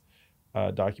his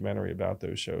documentary about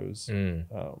those shows.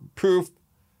 Proof.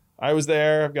 I was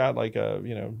there. I've got like a,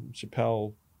 you know,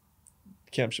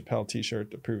 Camp Chappelle t-shirt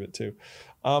to prove it too.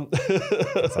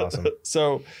 That's awesome.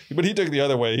 So, but he took the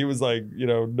other way. He was like, you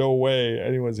know, no way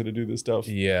anyone's going to do this stuff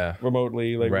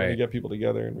remotely. Like when you get people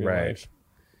together in real life.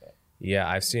 Yeah.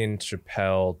 I've seen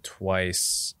Chappelle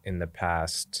twice in the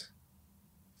past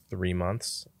 3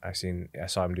 months. I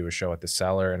saw him do a show at the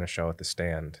Cellar and a show at the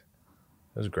Stand.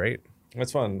 It was great.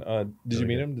 That's fun. Did you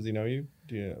meet him? Does he know you?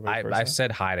 I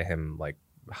said hi to him, like,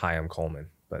 hi, I'm Coleman,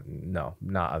 but no,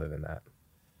 not other than that.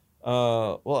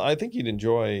 Well, I think you'd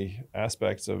enjoy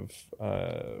aspects of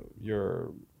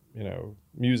your, you know,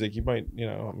 music. You might, you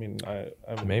know, I mean,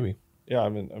 maybe. Yeah, I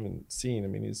mean, scene. I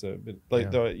mean, he's a bit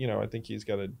like you know, I think he's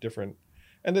got a different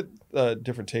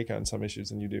take on some issues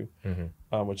than you do,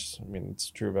 which I mean,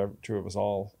 it's true of us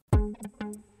all.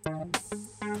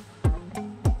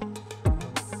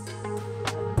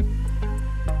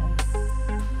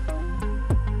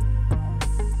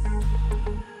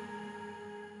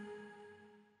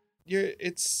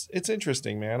 It's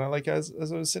interesting, man. I like as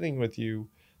I was sitting with you.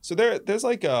 So there's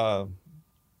like I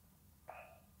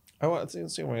want to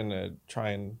see if I'm gonna try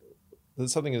and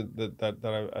there's something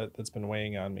that's been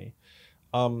weighing on me.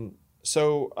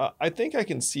 So I think I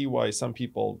can see why some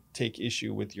people take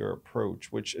issue with your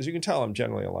approach, which, as you can tell, I'm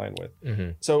generally aligned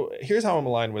with. So here's how I'm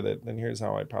aligned with it, and here's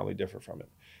how I probably differ from it.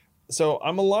 So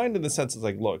I'm aligned in the sense of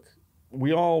like, look,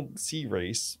 we all see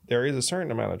race. There is a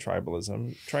certain amount of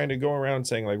tribalism. Trying to go around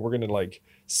saying like we're going to like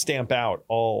stamp out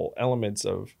all elements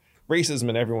of racism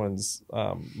in everyone's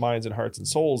minds and hearts and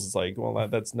souls, it's like, well,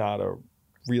 that's not a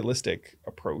realistic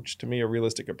approach. To me, a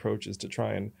realistic approach is to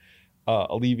try and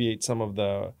alleviate some of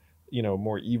the,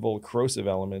 more evil, corrosive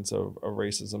elements of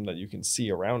racism that you can see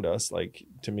around us. Like,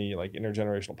 to me, like,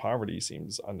 intergenerational poverty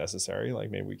seems unnecessary. Like,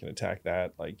 maybe we can attack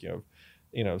that. Like,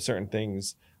 certain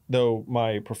things, though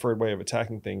my preferred way of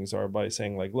attacking things are by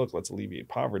saying, like, look, let's alleviate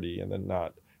poverty, and then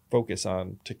not focus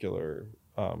on particular,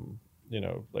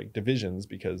 like, divisions,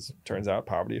 because it turns out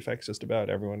poverty affects just about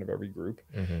everyone of every group.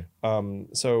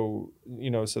 So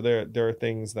there are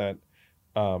things that,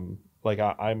 like,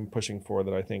 I'm pushing for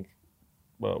that I think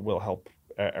will help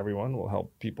everyone, will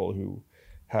help people who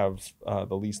have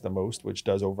the least, the most, which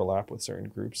does overlap with certain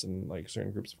groups and, like,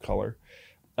 certain groups of color.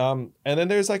 And then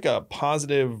there's, like, a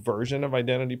positive version of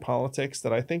identity politics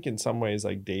that I think in some ways,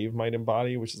 like, Dave might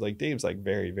embody, which is, like, Dave's, like,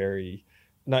 very, very,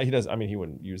 not, he does, I mean, he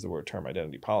wouldn't use the term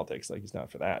identity politics, like, he's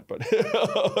not for that, but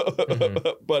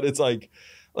but it's like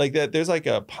that there's, like,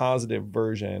 a positive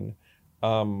version.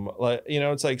 Like,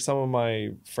 it's like some of my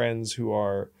friends who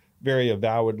are very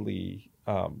avowedly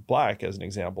Black, as an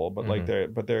example, but like they're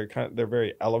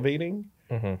very elevating.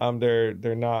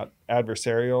 They're not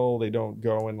adversarial. They don't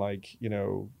go and, like, in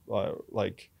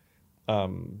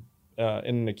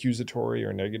an accusatory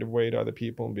or negative way to other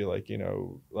people and be like,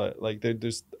 like they're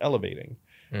just elevating.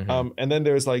 And then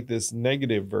there's, like, this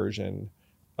negative version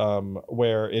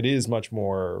where it is much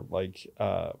more, like,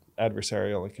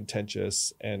 adversarial and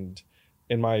contentious, and,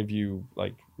 in my view,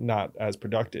 like, not as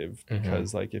productive,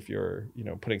 because like, if you're,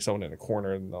 putting someone in a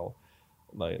corner, then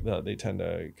they tend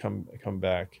to come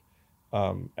back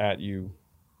at you.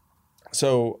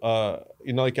 So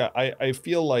like, I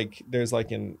feel like there's,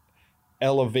 like, an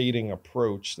elevating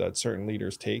approach that certain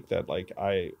leaders take that, like,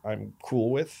 I'm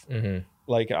cool with.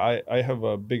 Like, I have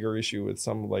a bigger issue with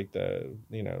some, like, the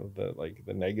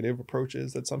negative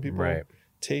approaches that some people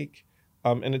take.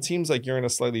 And it seems like you're in a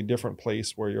slightly different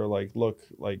place where you're like, look,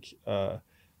 like, that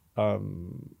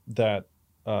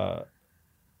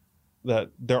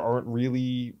there aren't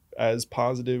really as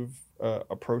positive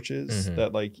approaches,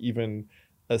 that, like, even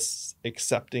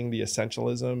accepting the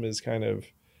essentialism is kind of,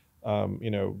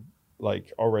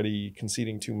 like, already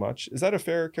conceding too much. Is that a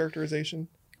fair characterization?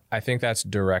 I think that's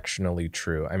directionally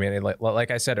true. I mean, like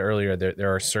I said earlier,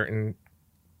 there are certain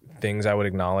things I would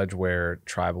acknowledge where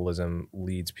tribalism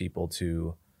leads people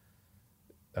to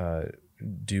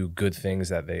do good things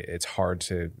that it's hard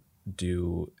to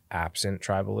do absent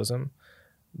tribalism.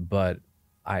 But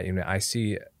I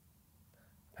see,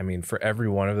 I mean, for every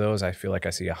one of those, I feel like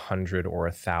I see 100 or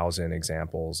 1,000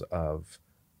 examples of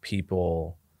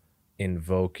people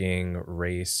invoking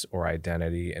race or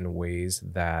identity in ways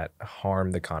that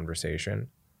harm the conversation.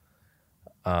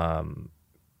 I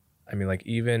mean, like,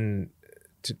 even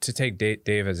to take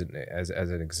Dave as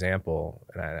an example,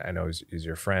 and I know he's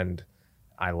your friend.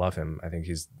 I love him. I think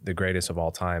he's the greatest of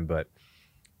all time. But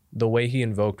the way he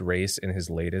invoked race in his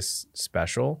latest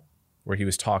special, where he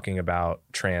was talking about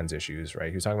trans issues, right?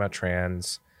 He was talking about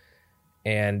trans,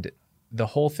 and the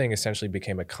whole thing essentially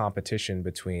became a competition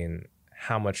between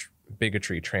how much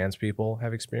bigotry trans people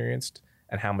have experienced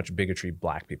and how much bigotry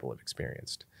Black people have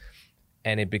experienced.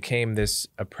 And it became this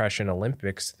oppression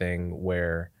Olympics thing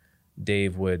where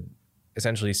Dave would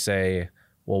essentially say,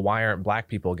 well, why aren't Black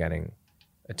people getting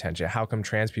attention? How come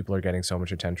trans people are getting so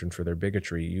much attention for their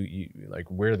bigotry? You like,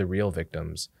 we're the real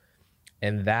victims.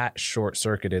 And that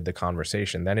short-circuited the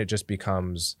conversation. Then it just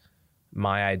becomes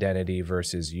my identity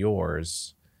versus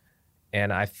yours.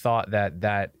 And I thought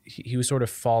that he was sort of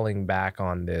falling back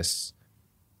on this,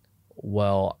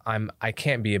 well, I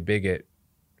can't be a bigot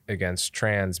against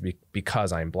trans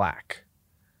because I'm Black,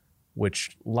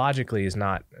 which logically is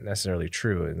not necessarily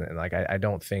true. And like, I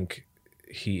don't think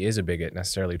he is a bigot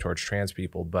necessarily towards trans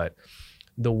people, but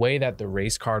the way that the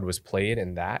race card was played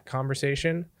in that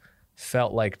conversation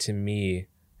felt like, to me,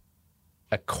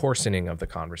 a coarsening of the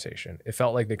conversation. It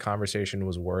felt like the conversation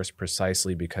was worse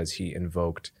precisely because he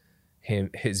invoked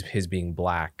his being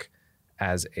Black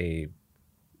as a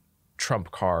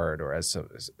trump card, or as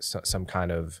some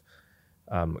kind of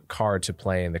card to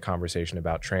play in the conversation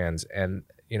about trans. And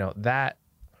that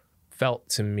felt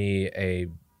to me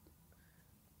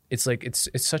it's like it's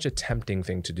such a tempting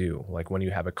thing to do. Like, when you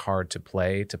have a card to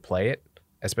play it,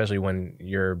 especially when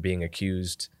you're being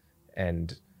accused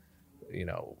and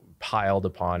piled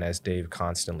upon, as Dave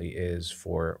constantly is,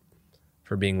 for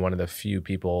being one of the few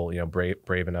people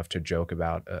brave enough to joke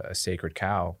about a sacred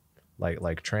cow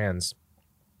like trans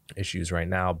issues right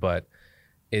now. But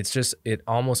it's just, it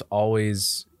almost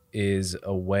always is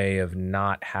a way of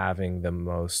not having the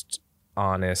most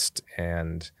honest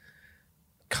and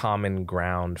common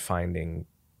ground finding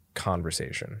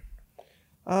conversation?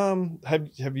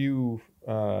 Have you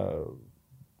no,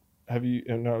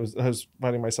 I was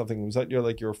finding myself thinking, was that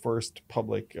your first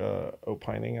public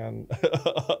opining on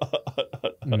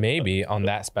Maybe on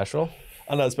that special.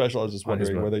 on that special? I was just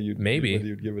wondering whether you'd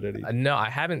give it any. No, I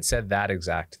haven't said that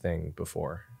exact thing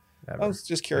before. Ever. I was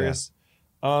just curious.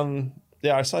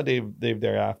 Yeah, I saw Dave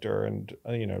thereafter, and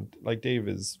like Dave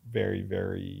is very,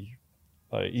 very,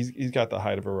 like he's got the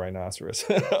height of a rhinoceros.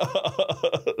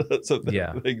 So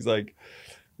things like,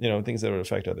 things that would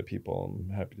affect other people,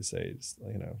 I'm happy to say, just,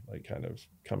 like kind of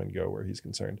come and go where he's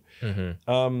concerned.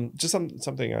 Just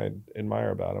something I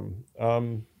admire about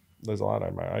him. There's a lot I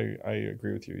admire. I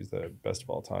agree with you. He's the best of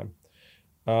all time.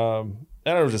 And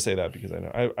I don't just say that because I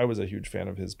know I was a huge fan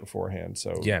of his beforehand.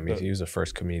 So yeah, he was the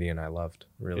first comedian I loved.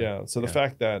 Really. Yeah. So the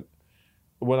fact that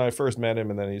when I first met him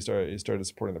and then he started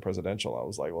supporting the presidential, I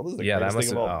was like, well, this is the greatest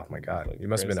thing of all. Oh my God, like, you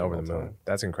must have been over the moon. Time.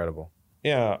 That's incredible.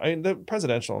 Yeah, the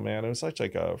presidential, man, it was such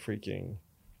like a freaking.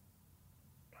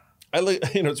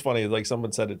 It's funny. Like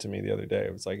someone said it to me the other day.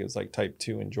 It was like type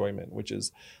 2 enjoyment, which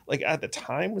is like at the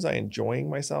time, was I enjoying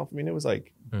myself? I mean, it was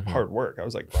like hard work. I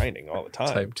was like grinding all the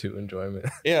time. Type 2 enjoyment.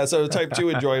 Yeah. So type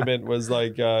 2 enjoyment was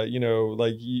like, like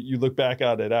you look back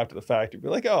on it after the fact, you'd be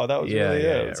like, oh, that was really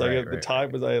it. It's like at the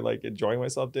time, was I like enjoying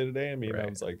myself day to day? I mean, I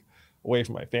was like away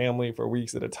from my family for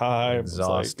weeks at a time.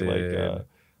 Exhausted.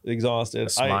 Exhausted. The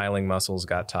smiling muscles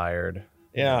got tired.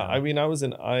 Yeah, I mean, I was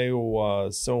in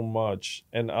Iowa so much,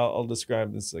 and I'll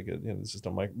describe this like it's just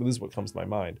but this is what comes to my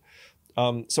mind.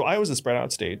 So Iowa's a spread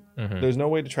out state. There's no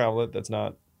way to travel it that's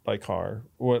not by car.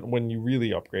 When you really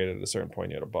upgraded at a certain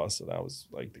point, you had a bus, so that was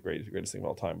like the greatest thing of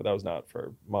all time. But that was not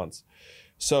for months.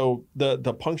 So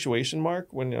the punctuation mark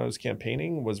when I was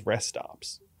campaigning was rest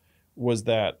stops. Was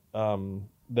that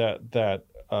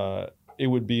it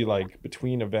would be like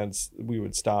between events we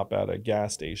would stop at a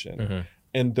gas station.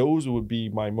 And those would be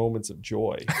my moments of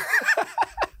joy.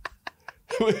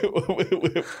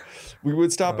 We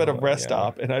would stop at a rest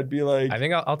stop, and I'd be like, I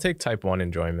think I'll take type 1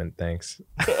 enjoyment, thanks.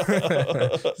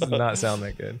 Does not sound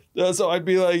that good. So I'd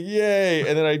be like, yay.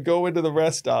 And then I'd go into the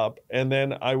rest stop, and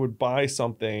then I would buy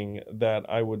something that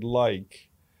I would like.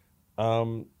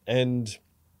 And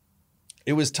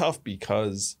it was tough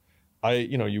because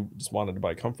you just wanted to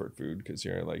buy comfort food because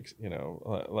you're like,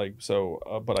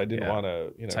 but I didn't want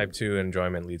to, Type 2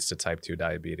 enjoyment leads to type 2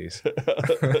 diabetes.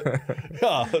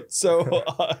 Yeah. So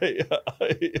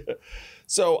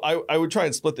I would try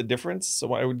and split the difference.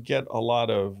 So I would get a lot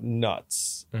of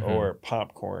nuts or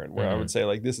popcorn where I would say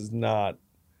like, this is not,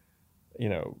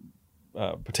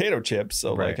 potato chips.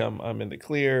 So like I'm in the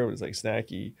clear. It was like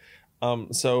snacky.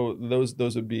 So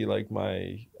those would be like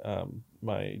my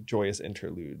joyous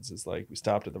interludes. Is like we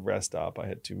stopped at the rest stop. I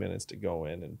had 2 minutes to go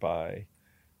in and buy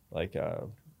like a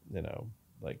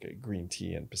green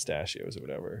tea and pistachios or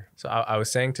whatever. So I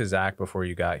was saying to Zach before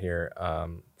you got here,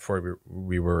 before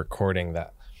we were recording,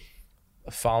 that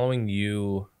following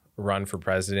you run for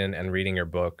president and reading your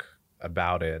book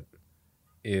about it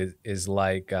is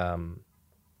like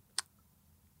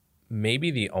maybe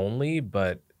the only,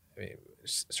 but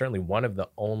certainly one of the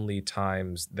only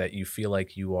times that you feel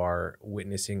like you are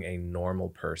witnessing a normal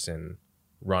person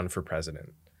run for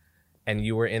president. And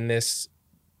you were in this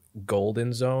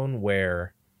golden zone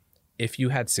where if you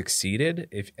had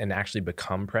succeeded and actually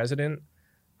become president,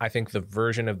 I think the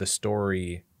version of the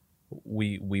story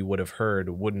we would have heard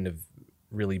wouldn't have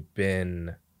really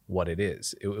been what it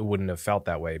is. It wouldn't have felt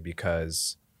that way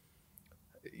because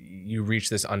you reach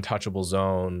this untouchable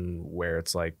zone where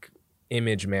it's like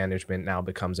image management now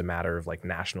becomes a matter of like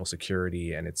national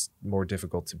security, and it's more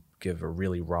difficult to give a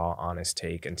really raw, honest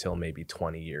take until maybe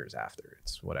 20 years after.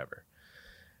 It's whatever.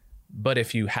 But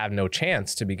if you have no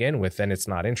chance to begin with, then it's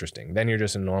not interesting. Then you're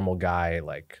just a normal guy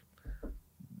like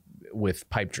with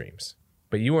pipe dreams.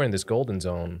 But you were in this golden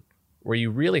zone where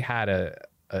you really had a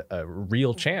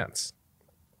real chance.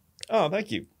 Oh,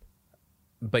 thank you.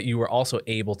 But you were also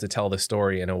able to tell the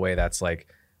story in a way that's like,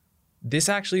 this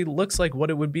actually looks like what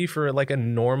it would be for like a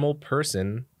normal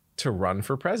person to run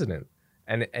for president.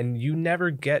 And you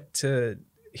never get to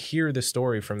hear the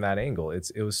story from that angle.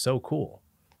 It was so cool.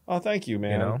 Oh, thank you,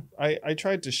 man. I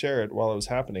tried to share it while it was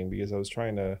happening because I was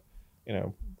trying to,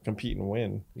 compete and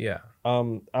win. Yeah.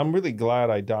 I'm really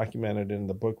glad I documented it in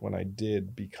the book when I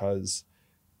did, because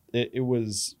it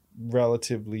was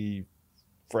relatively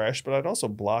fresh, but I'd also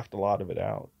blocked a lot of it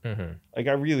out. Like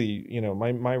I really,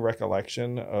 my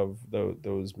recollection of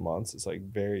those months is like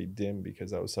very dim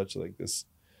because I was such like this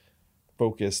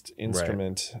focused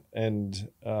instrument. Right. And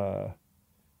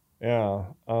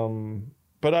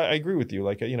But I agree with you.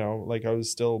 Like, like I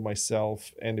was still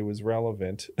myself and it was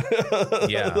relevant.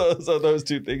 Yeah. So those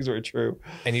two things were true.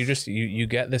 And you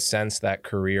get the sense that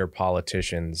career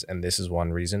politicians, and this is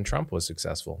one reason Trump was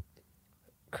successful,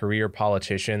 career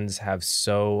politicians have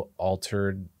so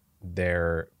altered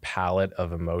their palette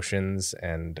of emotions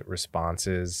and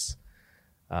responses.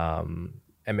 And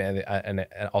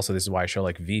also this is why a show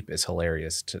like Veep is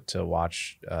hilarious to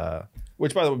watch.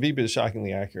 Which, by the way, Veep is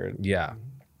shockingly accurate. Yeah.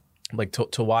 Like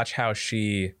to watch how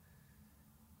she,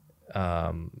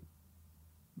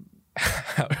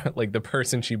 like the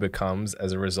person she becomes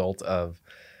as a result of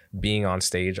being on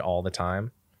stage all the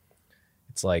time.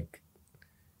 It's like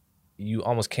you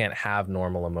almost can't have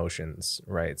normal emotions,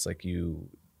 right? It's like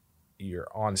you're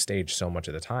on stage so much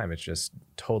of the time. It's just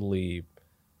totally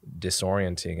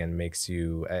disorienting and makes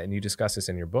you, and you discuss this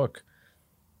in your book,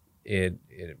 it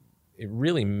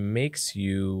really makes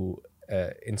you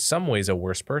in some ways a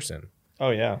worse person.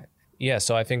 Oh yeah. Yeah.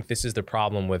 So I think this is the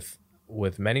problem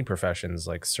with many professions,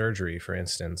 like surgery, for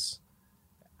instance.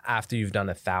 After you've done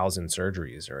 1,000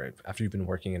 surgeries, or after you've been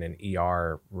working in an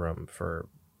ER room for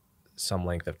some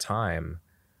length of time,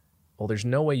 well, there's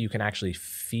no way you can actually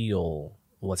feel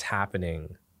what's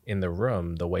happening in the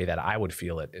room the way that I would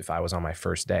feel it if I was on my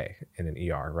first day in an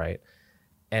ER, right?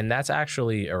 And that's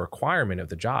actually a requirement of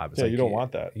the job. It's yeah, like you don't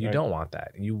want that. You right? don't want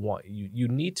that. You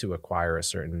need to acquire a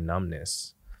certain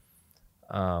numbness.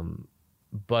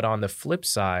 But on the flip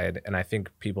side, and I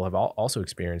think people have also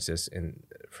experienced this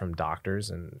from doctors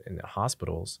and in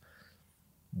hospitals,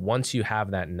 once you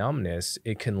have that numbness,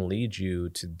 it can lead you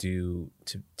to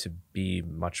be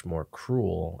much more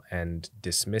cruel and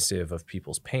dismissive of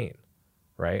people's pain,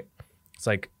 right? It's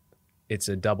like it's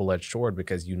a double-edged sword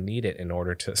because you need it in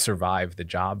order to survive the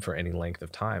job for any length of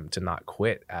time, to not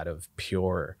quit out of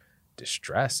pure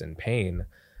distress and pain.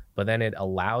 But then it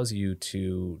allows you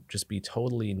to just be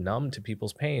totally numb to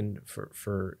people's pain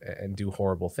for and do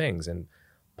horrible things. And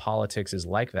politics is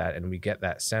like that, and we get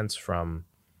that sense from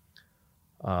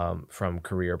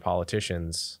career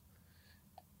politicians.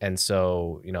 And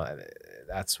so,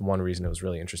 that's one reason it was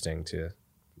really interesting to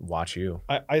watch you.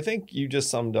 I think you just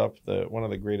summed up one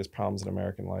of the greatest problems in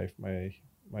American life,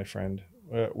 my friend,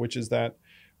 which is that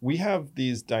we have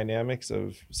these dynamics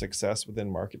of success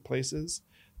within marketplaces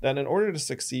that in order to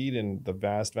succeed in the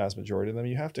vast majority of them,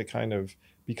 you have to kind of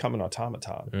become an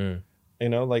automaton.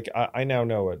 Like I now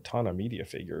know a ton of media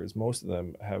figures. Most of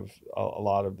them have a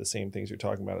lot of the same things you're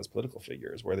talking about as political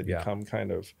figures, where they become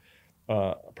kind of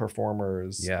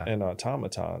performers and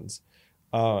automatons.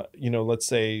 Let's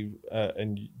say,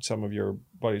 and some of your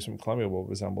buddies from Columbia will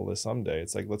resemble this someday.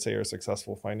 It's like, let's say you're a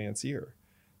successful financier.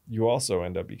 You also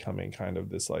end up becoming kind of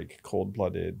this like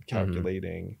cold-blooded,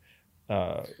 calculating,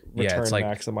 return it's like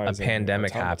maximizing. A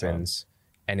pandemic automaton. happens,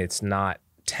 and it's not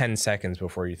 10 seconds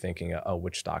before you're thinking, oh,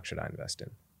 which stock should I invest in?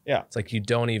 Yeah. It's like you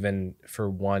don't even,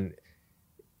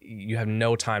 you have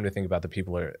no time to think about the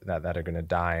people that are going to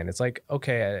die. And it's like,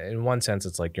 okay, in one sense,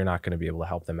 it's like you're not going to be able to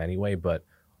help them anyway, but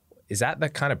is that the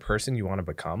kind of person you want to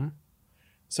become?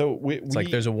 So it's like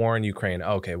there's a war in Ukraine.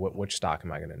 Okay, which stock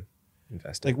am I going to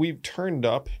invest in? Like we've turned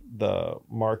up the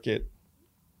market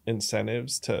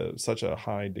incentives to such a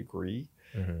high degree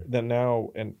that now,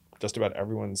 and just about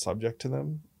everyone's subject to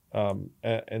them.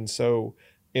 And so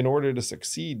in order to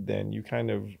succeed, then you kind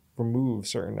of remove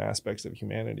certain aspects of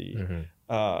humanity.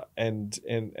 And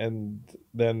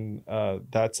then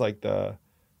that's like the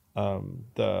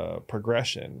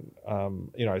progression.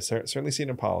 I certainly see it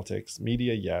in politics,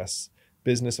 media, yes,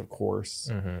 business, of course.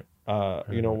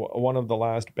 One of the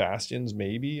last bastions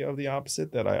maybe of the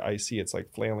opposite that I see, it's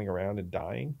like flailing around and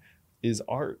dying, is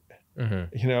art.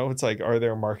 It's like, are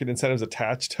there market incentives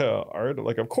attached to art?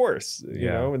 Like, of course, you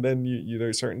know, and then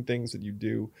there's certain things that you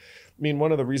do. I mean,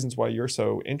 one of the reasons why you're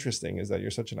so interesting is that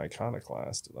you're such an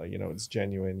iconoclast. Like, it's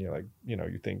genuine. You're like,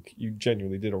 you think you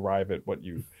genuinely did arrive at what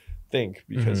you think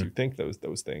because you think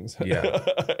those things. Yeah.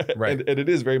 Right. and it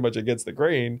is very much against the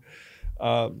grain.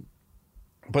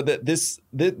 But this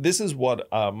is what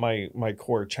my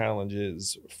core challenge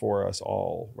is for us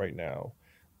all right now.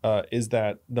 Is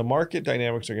that the market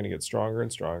dynamics are going to get stronger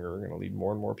and stronger. We're going to lead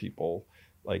more and more people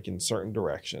like in certain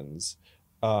directions.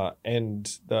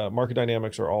 And the market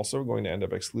dynamics are also going to end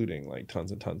up excluding like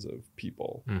tons and tons of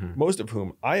people, most of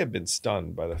whom I have been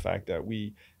stunned by the fact that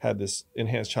we had this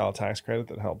enhanced child tax credit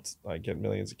that helped like get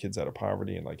millions of kids out of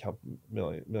poverty and like help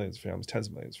millions of families, tens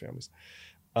of millions of families.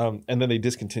 And then they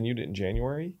discontinued it in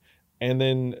January. And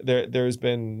then there's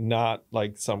been not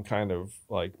like some kind of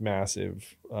like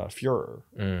massive furor.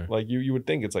 Like you would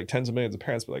think it's like tens of millions of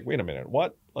parents, but like, wait a minute,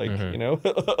 what? Like, you know,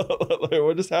 like,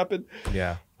 what just happened?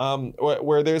 Yeah.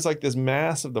 Where there's like this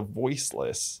mass of the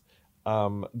voiceless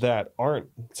that aren't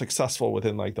successful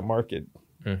within like the market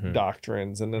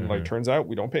doctrines, and then like turns out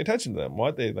we don't pay attention to them.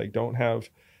 What they like don't have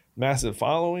massive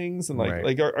followings, and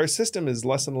like our system is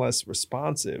less and less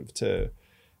responsive to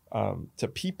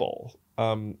people.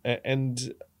 Like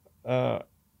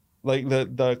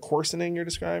the coarsening you're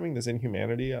describing, this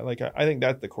inhumanity, I think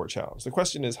that's the core challenge. The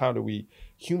question is, how do we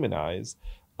humanize?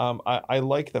 I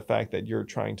like the fact that you're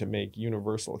trying to make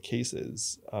universal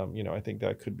cases. You know, I think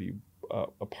that could be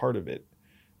a part of it.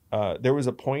 There was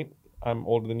a point, I'm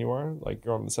older than you are, like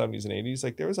growing up in the 70s and 80s,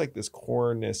 like there was like this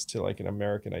coreness to like an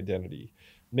American identity.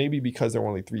 Maybe because there were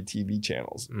only 3 TV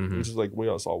channels, which is like we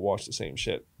all watch the same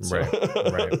shit. So,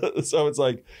 right. So it's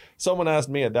like someone asked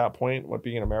me at that point what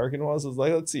being an American was. I was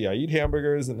like, let's see, I eat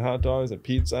hamburgers and hot dogs and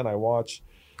pizza, and I watch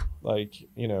like,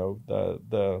 you know,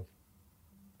 the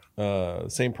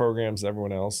same programs as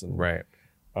everyone else. And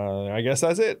I guess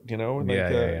that's it, you know,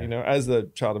 like, you know, as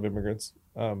the child of immigrants,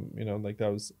 you know, like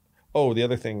that was, the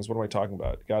other things, what am I talking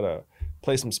about? Gotta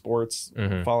play some sports,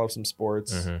 follow some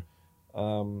sports.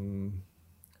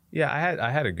 Yeah,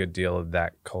 I had a good deal of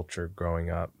that culture growing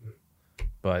up,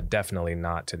 but definitely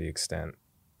not to the extent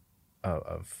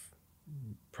of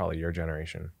probably your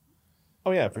generation.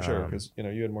 Oh yeah, for sure, because you know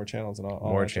you had more channels and all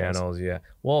more channels. Yeah.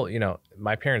 Well, you know,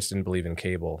 my parents didn't believe in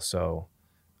cable, so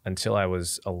until I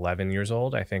was 11 years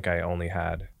old, I think I only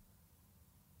had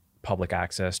public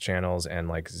access channels and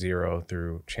like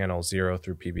channel 0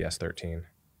 through PBS 13.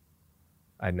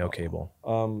 I had no cable.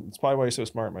 It's probably why you're so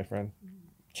smart, my friend.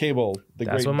 Cable,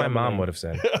 that's what my mom would have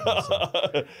said.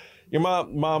 Your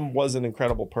mom was an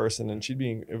incredible person, and she'd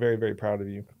be very, very proud of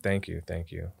you. Thank you.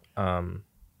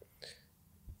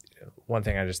 One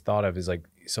thing I just thought of is like,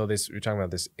 so this, you're talking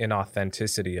about this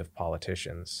inauthenticity of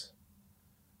politicians.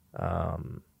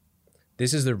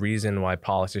 This is the reason why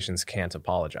politicians can't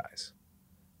apologize.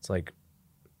 It's like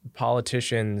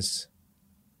politicians,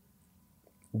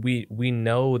 we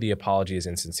know the apology is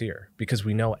insincere because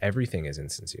we know everything is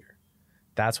insincere.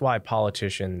 That's why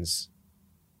politicians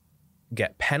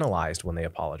get penalized when they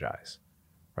apologize,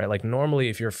 right? Like normally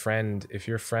if your friend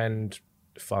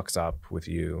fucks up with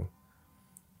you,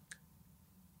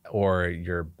 or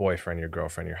your boyfriend, your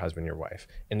girlfriend, your husband, your wife,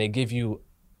 and they give you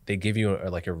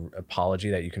like a apology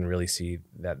that you can really see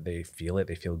that they feel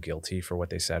guilty for what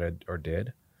they said or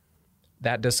did,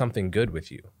 that does something good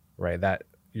with you, right? That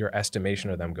your estimation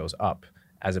of them goes up,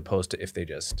 as opposed to if they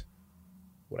just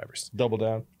whatever. Double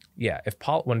down. Yeah,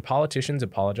 when politicians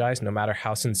apologize, no matter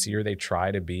how sincere they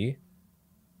try to be,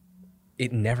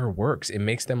 it never works. It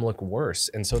makes them look worse,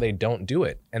 and so they don't do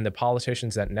it. And the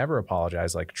politicians that never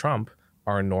apologize, like Trump,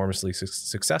 are enormously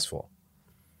successful.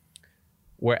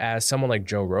 Whereas someone like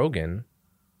Joe Rogan,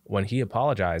 when he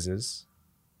apologizes,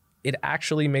 it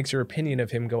actually makes your opinion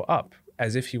of him go up,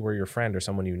 as if he were your friend or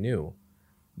someone you knew.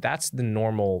 That's the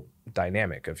normal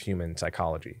dynamic of human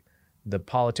psychology. The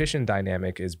politician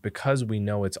dynamic is because we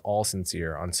know it's all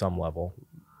sincere on some level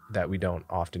that we don't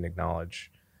often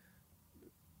acknowledge.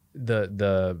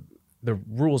 The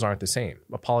rules aren't the same.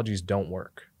 Apologies don't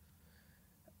work.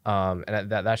 And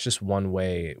that's just one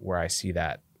way where I see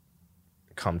that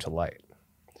come to light.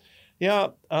 Yeah,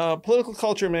 political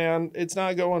culture, man, it's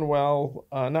not going well.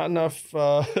 Not enough.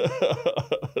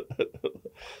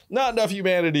 Not enough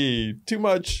humanity. Too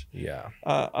much. Yeah.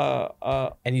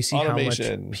 And you see how much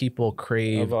people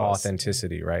crave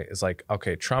authenticity, right? It's like,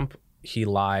 okay, Trump, he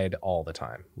lied all the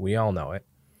time. We all know it.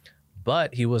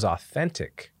 But he was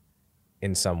authentic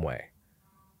in some way.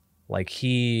 Like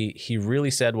he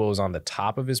really said what was on the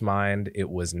top of his mind. It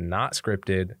was not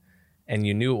scripted. And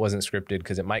you knew it wasn't scripted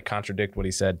because it might contradict what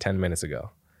he said 10 minutes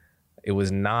ago. It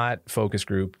was not focus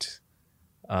grouped.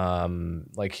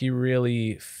 Like he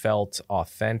really felt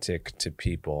authentic to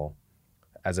people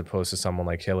as opposed to someone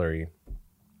like Hillary.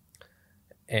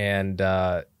 And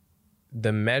the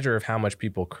measure of how much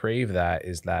people crave that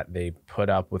is that they put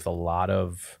up with a lot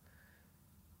of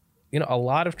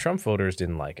Trump voters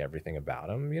didn't like everything about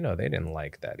him. They didn't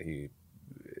like that he,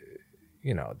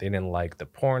 they didn't like the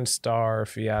porn star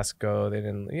fiasco. They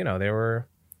didn't, they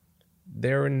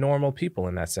were normal people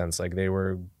in that sense. Like they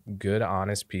were good,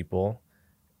 honest people.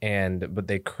 But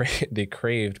they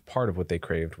craved, part of what they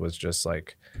craved was just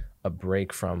like a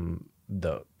break from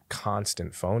the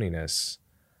constant phoniness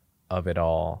of it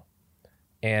all.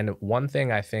 And one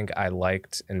thing I think I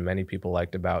liked and many people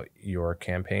liked about your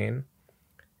campaign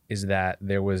is that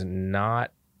there was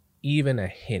not even a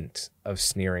hint of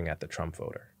sneering at the Trump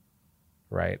voter.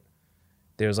 right?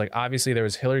 There's like, obviously there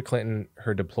was Hillary Clinton,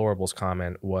 her deplorables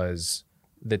comment was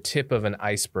the tip of an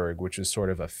iceberg, which was sort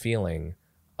of a feeling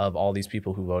of all these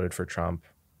people who voted for Trump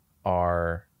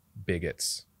are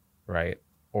bigots, right?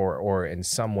 Or in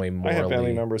some way morally. I have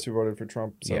family members who voted for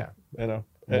Trump, so yeah, you know,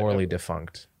 morally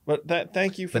defunct. But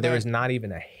thank you for But there that. was not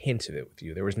even a hint of it with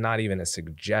you. There was not even a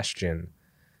suggestion.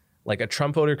 Like a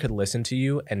Trump voter could listen to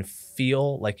you and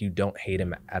feel like you don't hate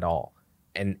him at all.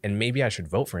 And maybe I should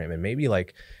vote for him. And maybe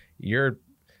like you're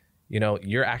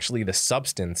actually the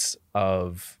substance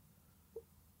of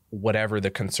whatever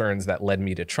the concerns that led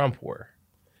me to Trump were.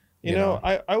 You know,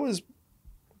 I was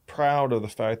proud of the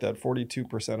fact that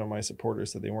 42% of my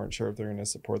supporters said they weren't sure if they're going to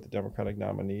support the Democratic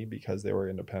nominee because they were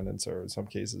independents or in some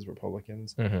cases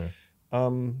Republicans.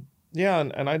 Mm-hmm. Yeah,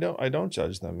 and I don't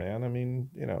judge them, man. I mean,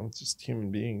 you know, it's just human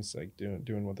beings like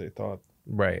doing what they thought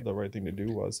right the right thing to do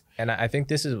was. And I think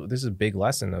this is a big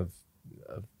lesson of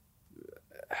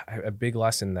a big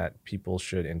lesson that people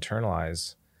should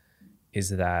internalize is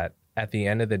that at the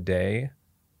end of the day,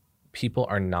 people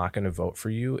are not going to vote for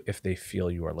you if they feel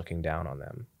you are looking down on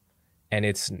them. And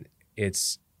it's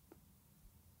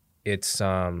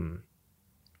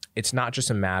not just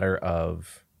a matter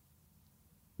of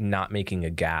not making a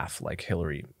gaffe like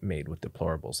Hillary made with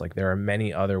deplorables. Like there are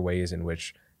many other ways in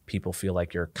which people feel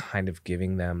like you're kind of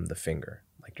giving them the finger.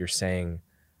 Like you're saying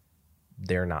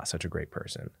they're not such a great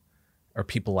person or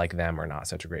people like them are not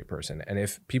such a great person. And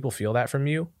if people feel that from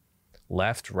you,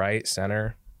 left, right,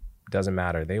 center, doesn't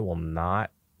matter. They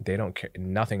don't care.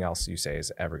 Nothing else you say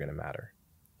is ever going to matter.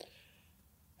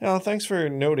 Yeah, thanks for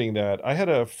noting that. I had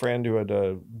a friend who had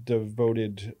a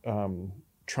devoted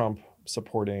Trump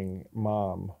supporting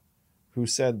mom who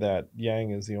said that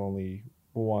Yang is the only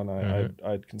one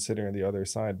I'd consider on the other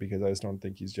side because I just don't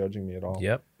think he's judging me at all.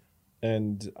 Yep.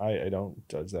 And I don't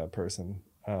judge that person.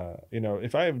 You know,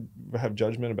 if I have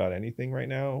judgment about anything right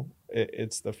now,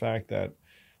 it's the fact that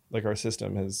like our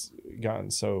system has gotten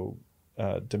so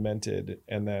demented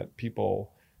and that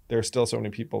there are still so many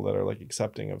people that are like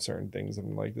accepting of certain things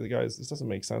and like, the guys, this doesn't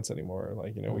make sense anymore.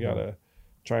 Like, you know, we got to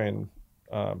try and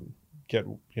get,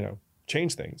 you know,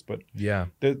 change things. But yeah,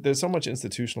 there's so much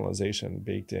institutionalization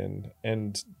baked in,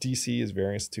 and DC is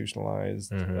very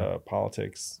institutionalized.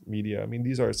 Politics, media. I mean,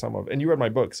 these are some of, and you read my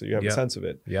book, so you have a sense of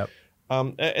it. Yep.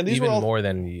 And these even were all, more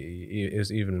than it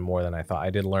was even more than I thought. I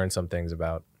did learn some things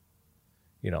about,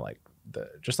 you know, like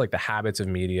the habits of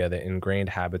media, the ingrained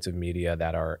habits of media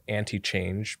that are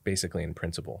anti-change, basically in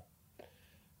principle.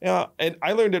 Yeah, and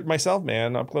I learned it myself,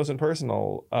 man, up close and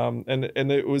personal. And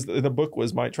it was, the book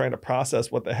was my trying to process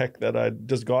what the heck that I'd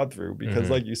just gone through because,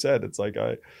 like you said, it's like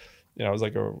I was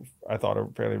like I thought a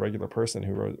fairly regular person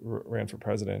who ran for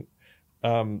president.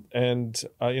 You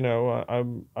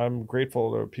know, I'm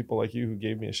grateful to people like you who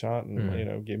gave me a shot and you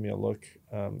know, gave me a look,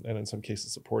 and in some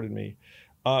cases supported me.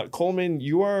 Coleman,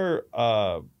 you are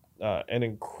an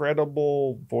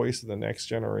incredible voice of the next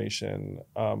generation.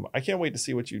 I can't wait to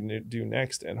see what you do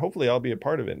next, and hopefully I'll be a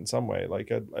part of it in some way.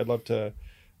 Like I'd love to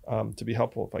be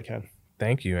helpful if I can.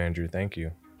 Thank you, Andrew. Thank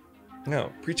you.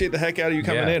 No, appreciate the heck out of you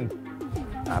coming in.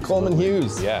 Absolutely. Coleman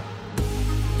Hughes. Yeah.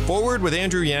 Forward with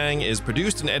Andrew Yang is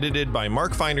produced and edited by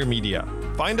Mark Finder Media.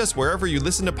 Find us wherever you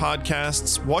listen to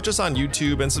podcasts, watch us on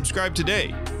YouTube, and subscribe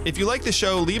today. If you like the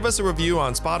show, leave us a review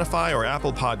on Spotify or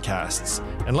Apple Podcasts,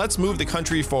 and let's move the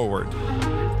country forward.